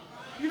him.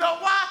 You know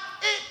why?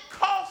 It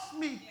costs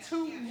me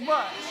too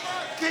much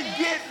to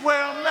get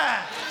where I'm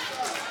at.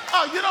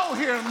 Oh, you don't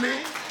hear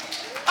me.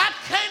 I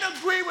can't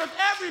agree with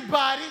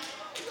everybody.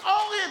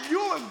 Only if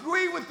you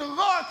agree with the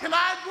Lord can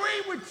I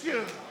agree with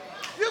you.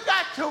 You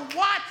got to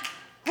watch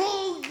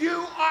who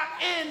you are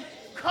in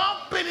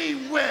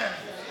company with.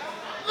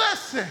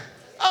 Listen,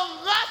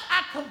 unless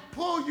I can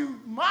pull you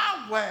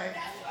my way,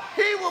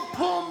 he will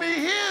pull me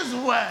his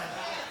way.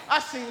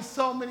 I've seen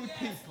so many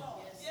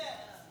people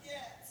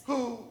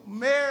who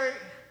married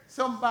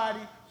somebody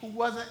who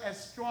wasn't as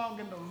strong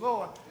in the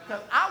Lord,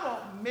 because I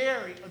won't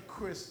marry a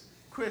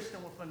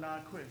Christian with a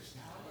non-Christian.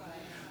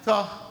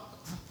 So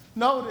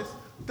notice,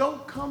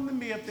 don't come to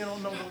me if they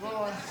don't know the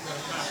Lord.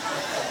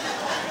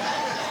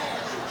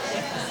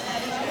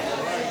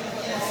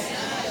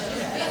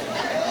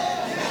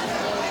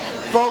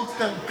 Folks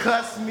done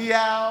cussed me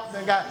out,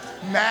 they got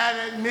mad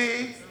at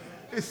me.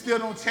 It still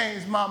don't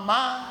change my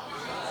mind.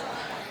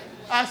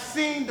 I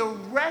seen the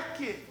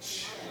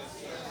wreckage.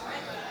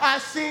 I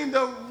seen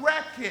the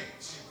wreckage.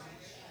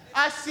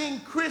 I seen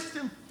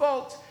Christian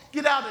folks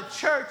get out of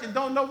church and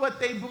don't know what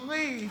they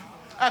believe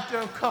after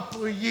a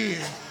couple of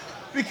years.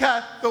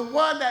 Because the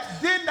one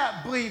that did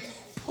not believe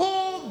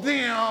pulled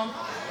them,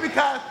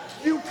 because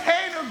you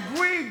can't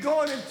agree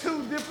going in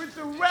two different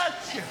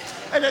directions.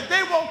 And if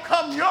they won't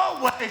come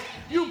your way,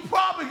 you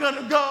probably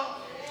gonna go.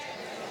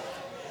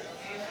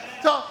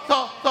 So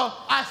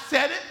I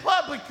said it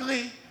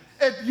publicly.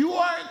 If you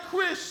are a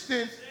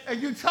Christian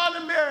and you're trying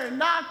to marry a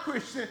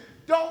non-Christian,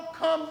 don't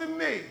come to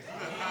me.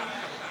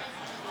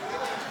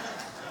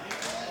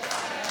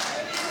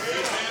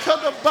 So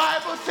the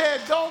Bible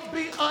said, don't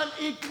be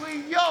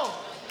unequally yoked.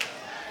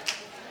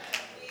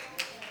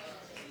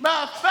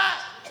 Matter of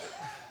fact,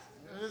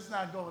 let's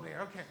not go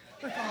there. Okay,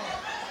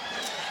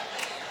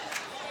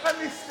 let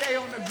me stay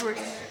on the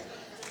green.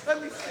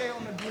 Let me stay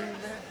on the green,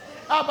 man.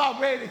 I'm about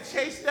ready to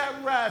chase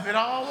that rabbit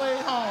all the way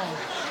home.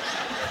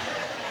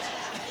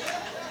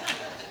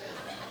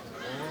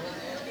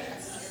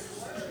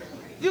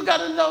 You got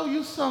to know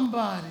you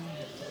somebody.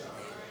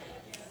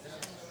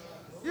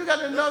 You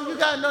got to know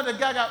that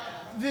God got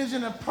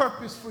vision and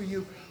purpose for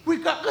you.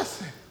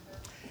 Listen,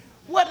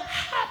 what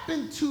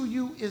happened to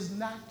you is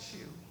not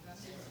you.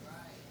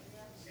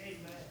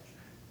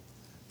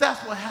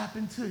 That's what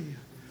happened to you.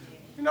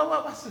 You know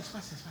what? Watch this.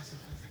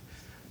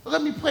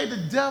 Let me play the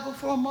devil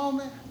for a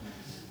moment.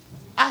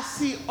 I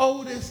see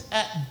Otis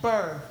at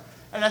birth,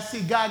 and I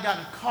see God got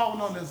a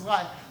calling on his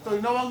life. So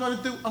you know what I'm going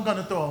to do? I'm going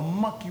to throw a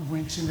monkey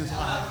wrench in his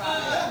life.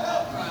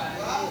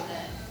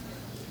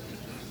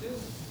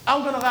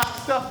 I'm going to allow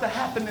stuff to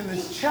happen in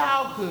his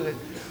childhood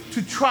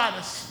to try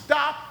to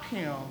stop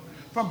him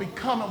from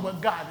becoming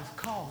what God is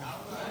calling him.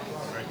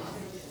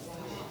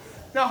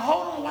 Now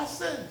hold on, watch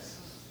this.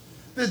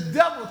 The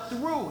devil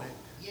threw it,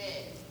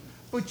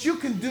 but you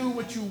can do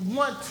what you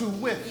want to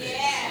with it.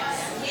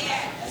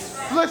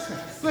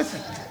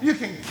 Listen, you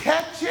can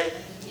catch it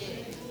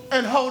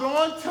and hold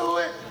on to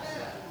it,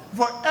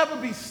 forever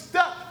be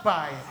stuck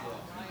by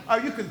it, or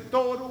you can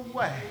throw it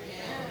away.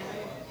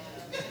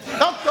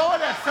 Don't throw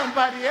it at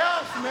somebody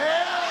else,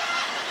 man.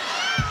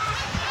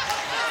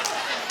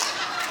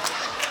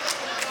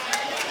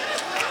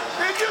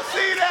 Did you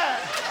see that?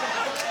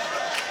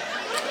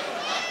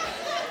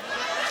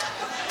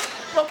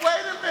 But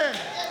wait a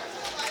minute.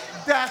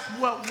 That's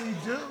what we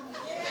do.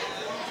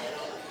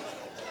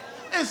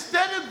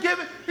 Instead of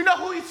giving, you know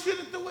who he should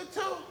have threw it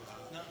to?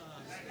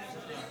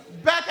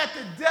 Back at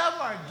the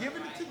devil, or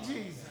giving it to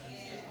Jesus.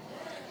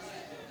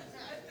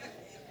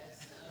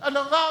 And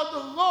allow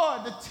the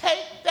Lord to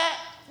take that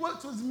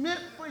which was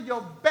meant for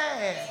your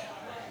bad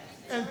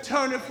and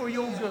turn it for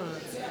your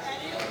good.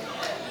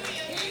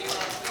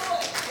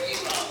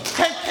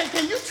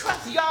 Can you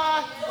trust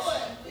God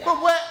for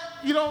what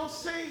you don't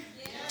see?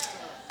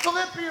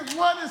 Philippians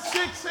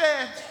 1:6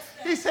 says,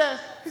 he said,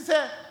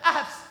 I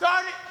have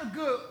started a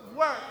good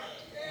work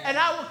and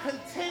I will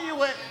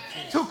continue it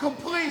to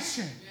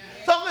completion.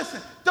 So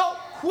listen, don't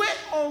quit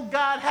on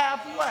God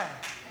halfway.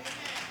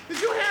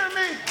 Did you hear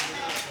me?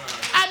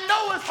 I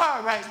know it's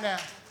hard right now.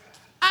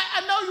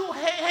 I know you're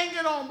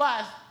hanging on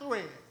by a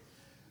thread.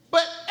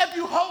 But if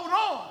you hold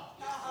on,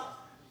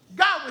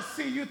 God will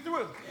see you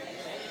through.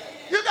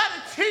 You got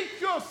to teach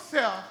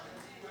yourself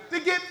to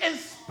give in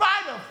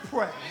spite of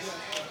praise.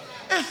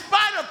 In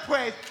spite of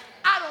praise,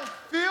 I don't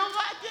feel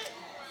like it,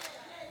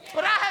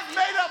 but I have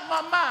made up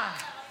my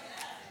mind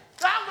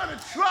that I'm going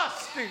to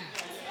trust Him.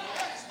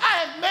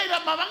 I have made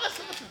up my mind.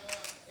 Listen.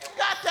 You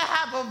got to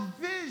have a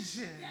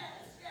vision.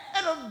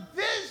 And a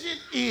vision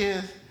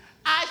is,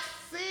 I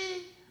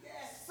see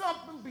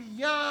something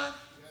beyond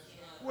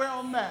where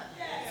I'm at.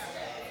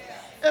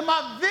 And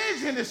my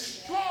vision is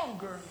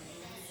stronger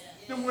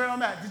than where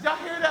I'm at. Did y'all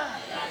hear that?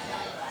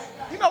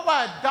 You know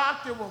why a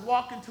doctor would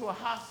walk into a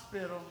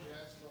hospital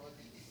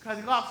because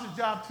he lost his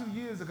job 2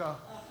 years ago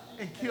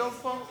and killed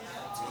folks?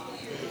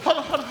 Hold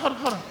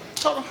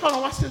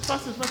on. Watch this.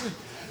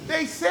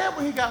 They said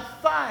when he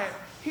got fired,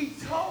 he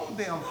told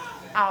them,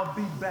 I'll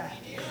be back.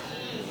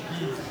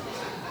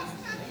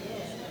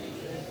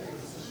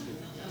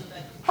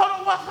 Hold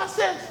on, watch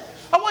this.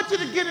 I want you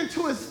to get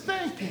into his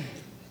thinking.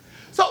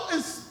 So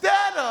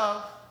instead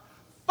of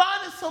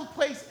finding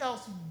someplace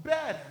else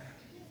better,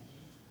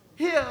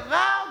 he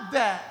allowed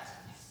that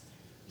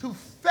to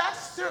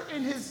fester fester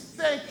in his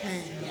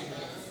thinking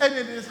and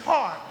in his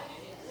heart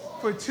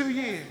for 2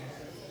 years.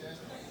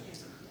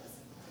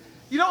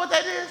 You know what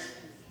that is?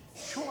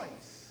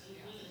 Choice.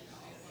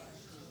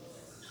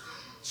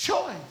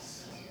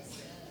 Choice.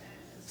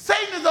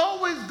 Satan is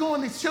always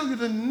going to show you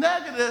the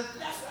negative,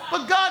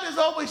 but God is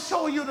always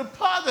showing you the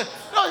positive.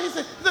 No, he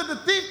said the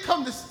thief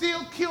come to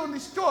steal, kill, and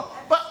destroy,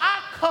 but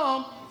I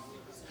come.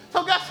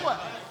 So guess what?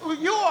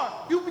 You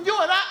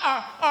and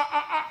I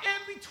are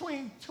in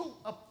between two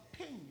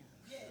opinions.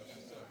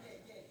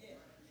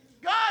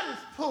 God is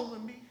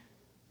pulling me,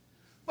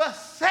 but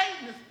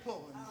Satan is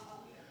pulling me.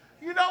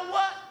 You know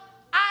what?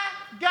 I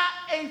got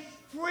a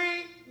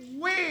free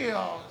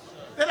will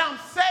that I'm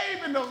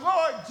saving the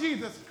Lord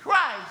Jesus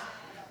Christ,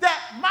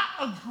 that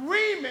my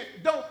agreement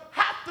don't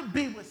have to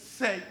be with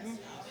Satan.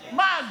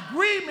 My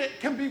agreement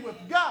can be with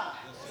God.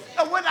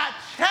 And when I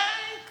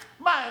change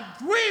my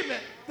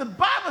agreement, the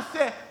Bible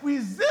said,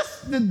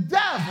 resist the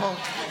devil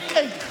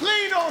and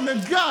cling on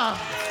to God.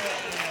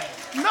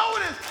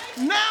 Notice,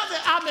 now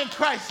that I'm in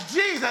Christ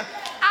Jesus,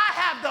 I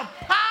have the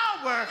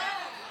power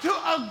to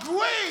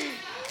agree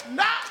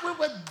not with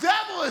what the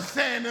devil is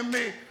saying to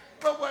me,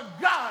 but what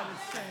God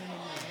is saying to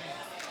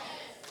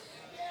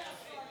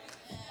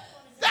me.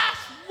 That's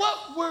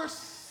what we're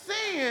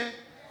seeing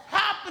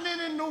happening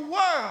in the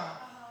world.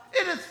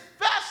 It is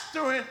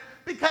festering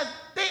because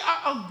they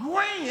are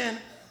agreeing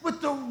with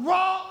the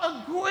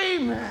wrong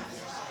agreement.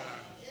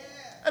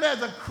 And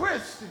as a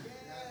Christian,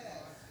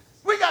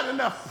 we got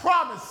enough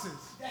promises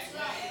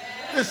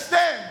to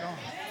stand on.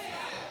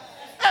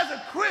 As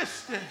a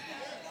Christian,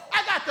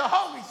 I got the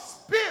Holy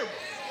Spirit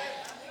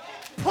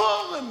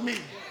pulling me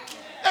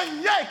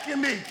and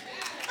yanking me.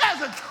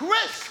 As a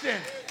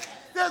Christian,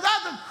 there's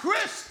other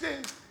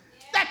Christians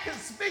that can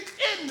speak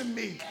into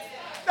me.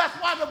 That's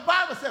why the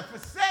Bible said,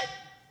 forsake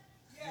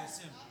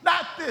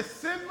not the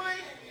assembly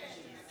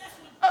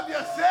of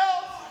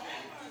yourselves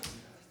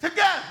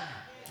together.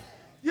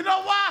 You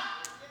know why?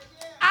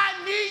 I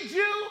need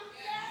you.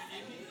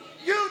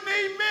 You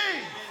need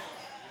me.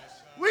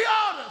 We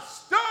ought to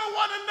stir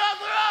one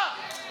another up.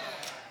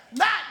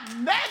 Not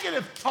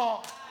negative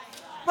talk,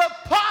 but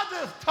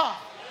positive talk.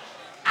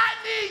 I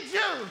need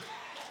you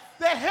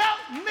to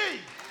help me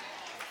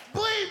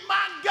believe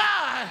my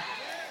God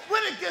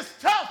when it gets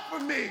tough for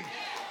me.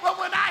 But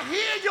when I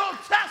hear your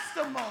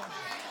testimony,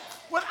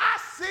 when I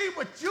see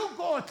what you're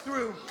going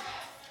through,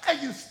 and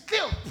you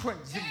still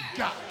praising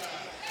God.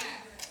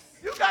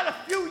 You got a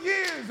few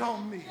years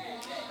on me.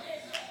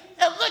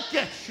 And look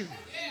at you,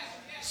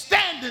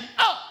 standing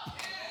up,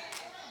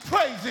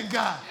 praising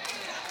God.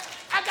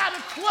 I got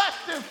a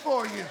question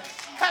for you.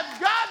 Has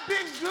God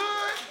been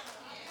good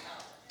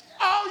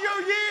all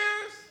your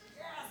years?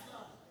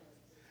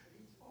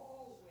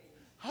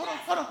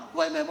 Hold on.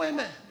 Wait a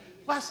minute.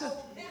 Watch this.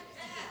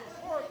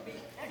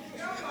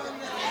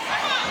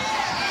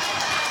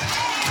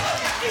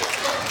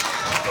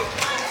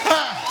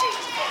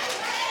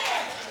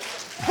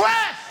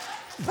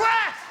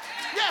 Press.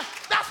 Yes,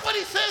 that's what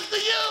he says to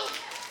you.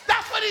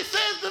 That's what he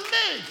says to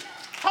me.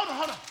 Hold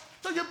on.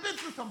 So you've been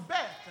through some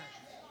bad things.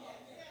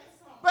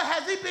 But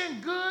has he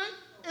been good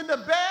in the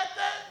bad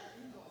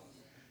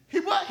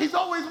thing? He's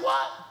always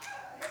what?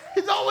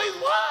 He's always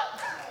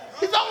what?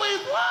 He's always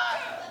what?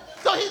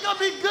 So he's going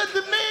to be good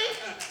to me?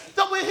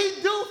 So will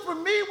he do for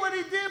me what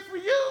he did for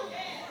you?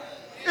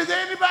 Is there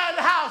anybody in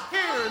the house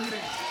hearing me?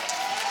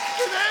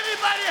 Is there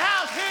anybody in the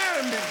house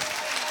hearing me?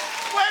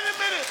 Wait a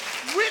minute.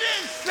 We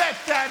didn't set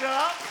that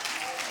up,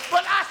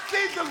 but I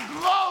see the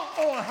glow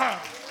on her.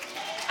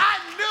 I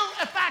knew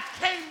if I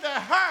came to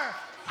her,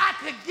 I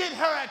could get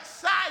her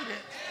excited.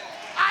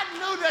 I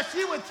knew that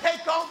she would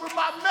take over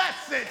my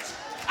message.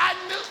 I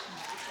knew.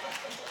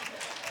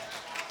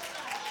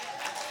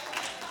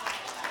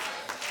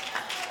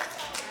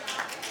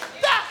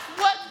 That's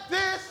what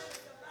this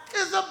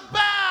is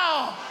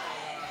about.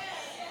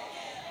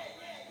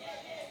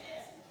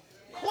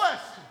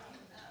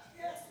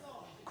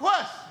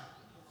 Question.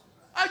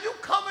 Are you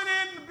coming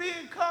in to be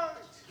encouraged?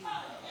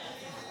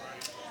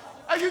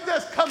 Are you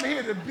just coming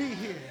here to be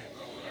here?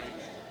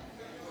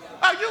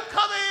 Are you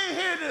coming in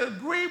here to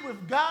agree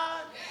with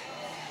God?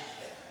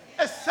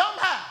 And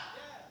somehow,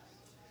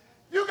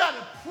 you got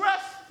to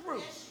press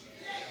through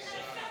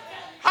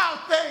how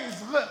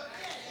things look.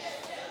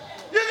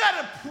 You got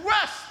to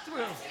press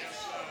through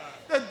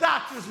the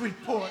doctor's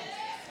report.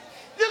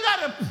 You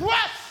got to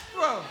press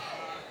through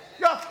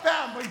your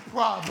family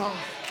problems.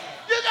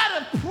 You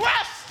got to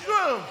press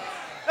through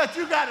that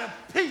you got a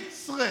pink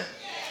slip.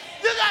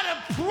 You got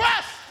to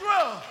press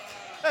through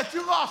that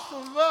you lost a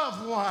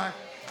loved one.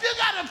 You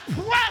got to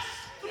press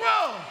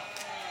through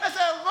and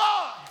say,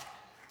 Lord,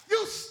 you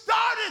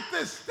started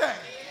this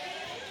thing.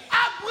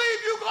 I believe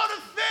you're going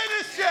to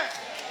finish it.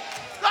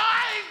 So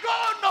I ain't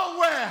going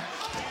nowhere.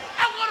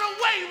 I'm going to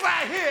wait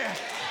right here.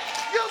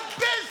 You've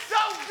been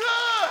so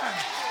good.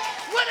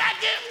 When I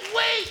get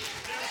weak,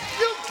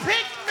 you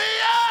pick me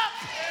up.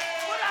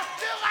 When I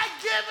feel like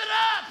giving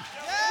up,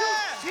 you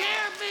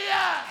cheer me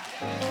up.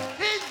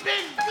 He's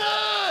been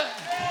good.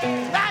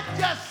 Not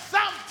just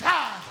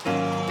sometimes.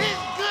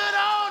 He's good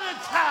all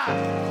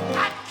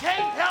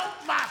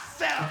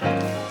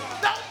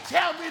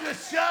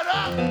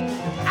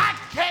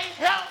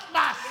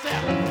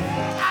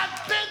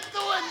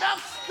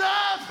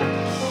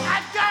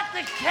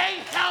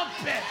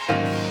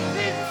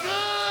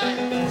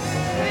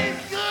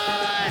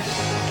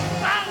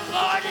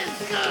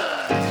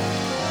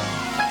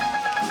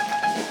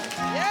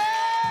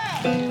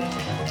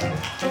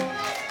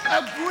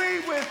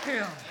with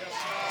him.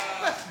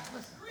 Listen.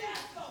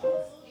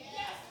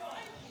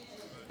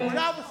 When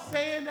I was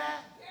saying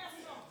that,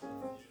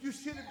 you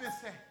should have been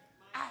saying,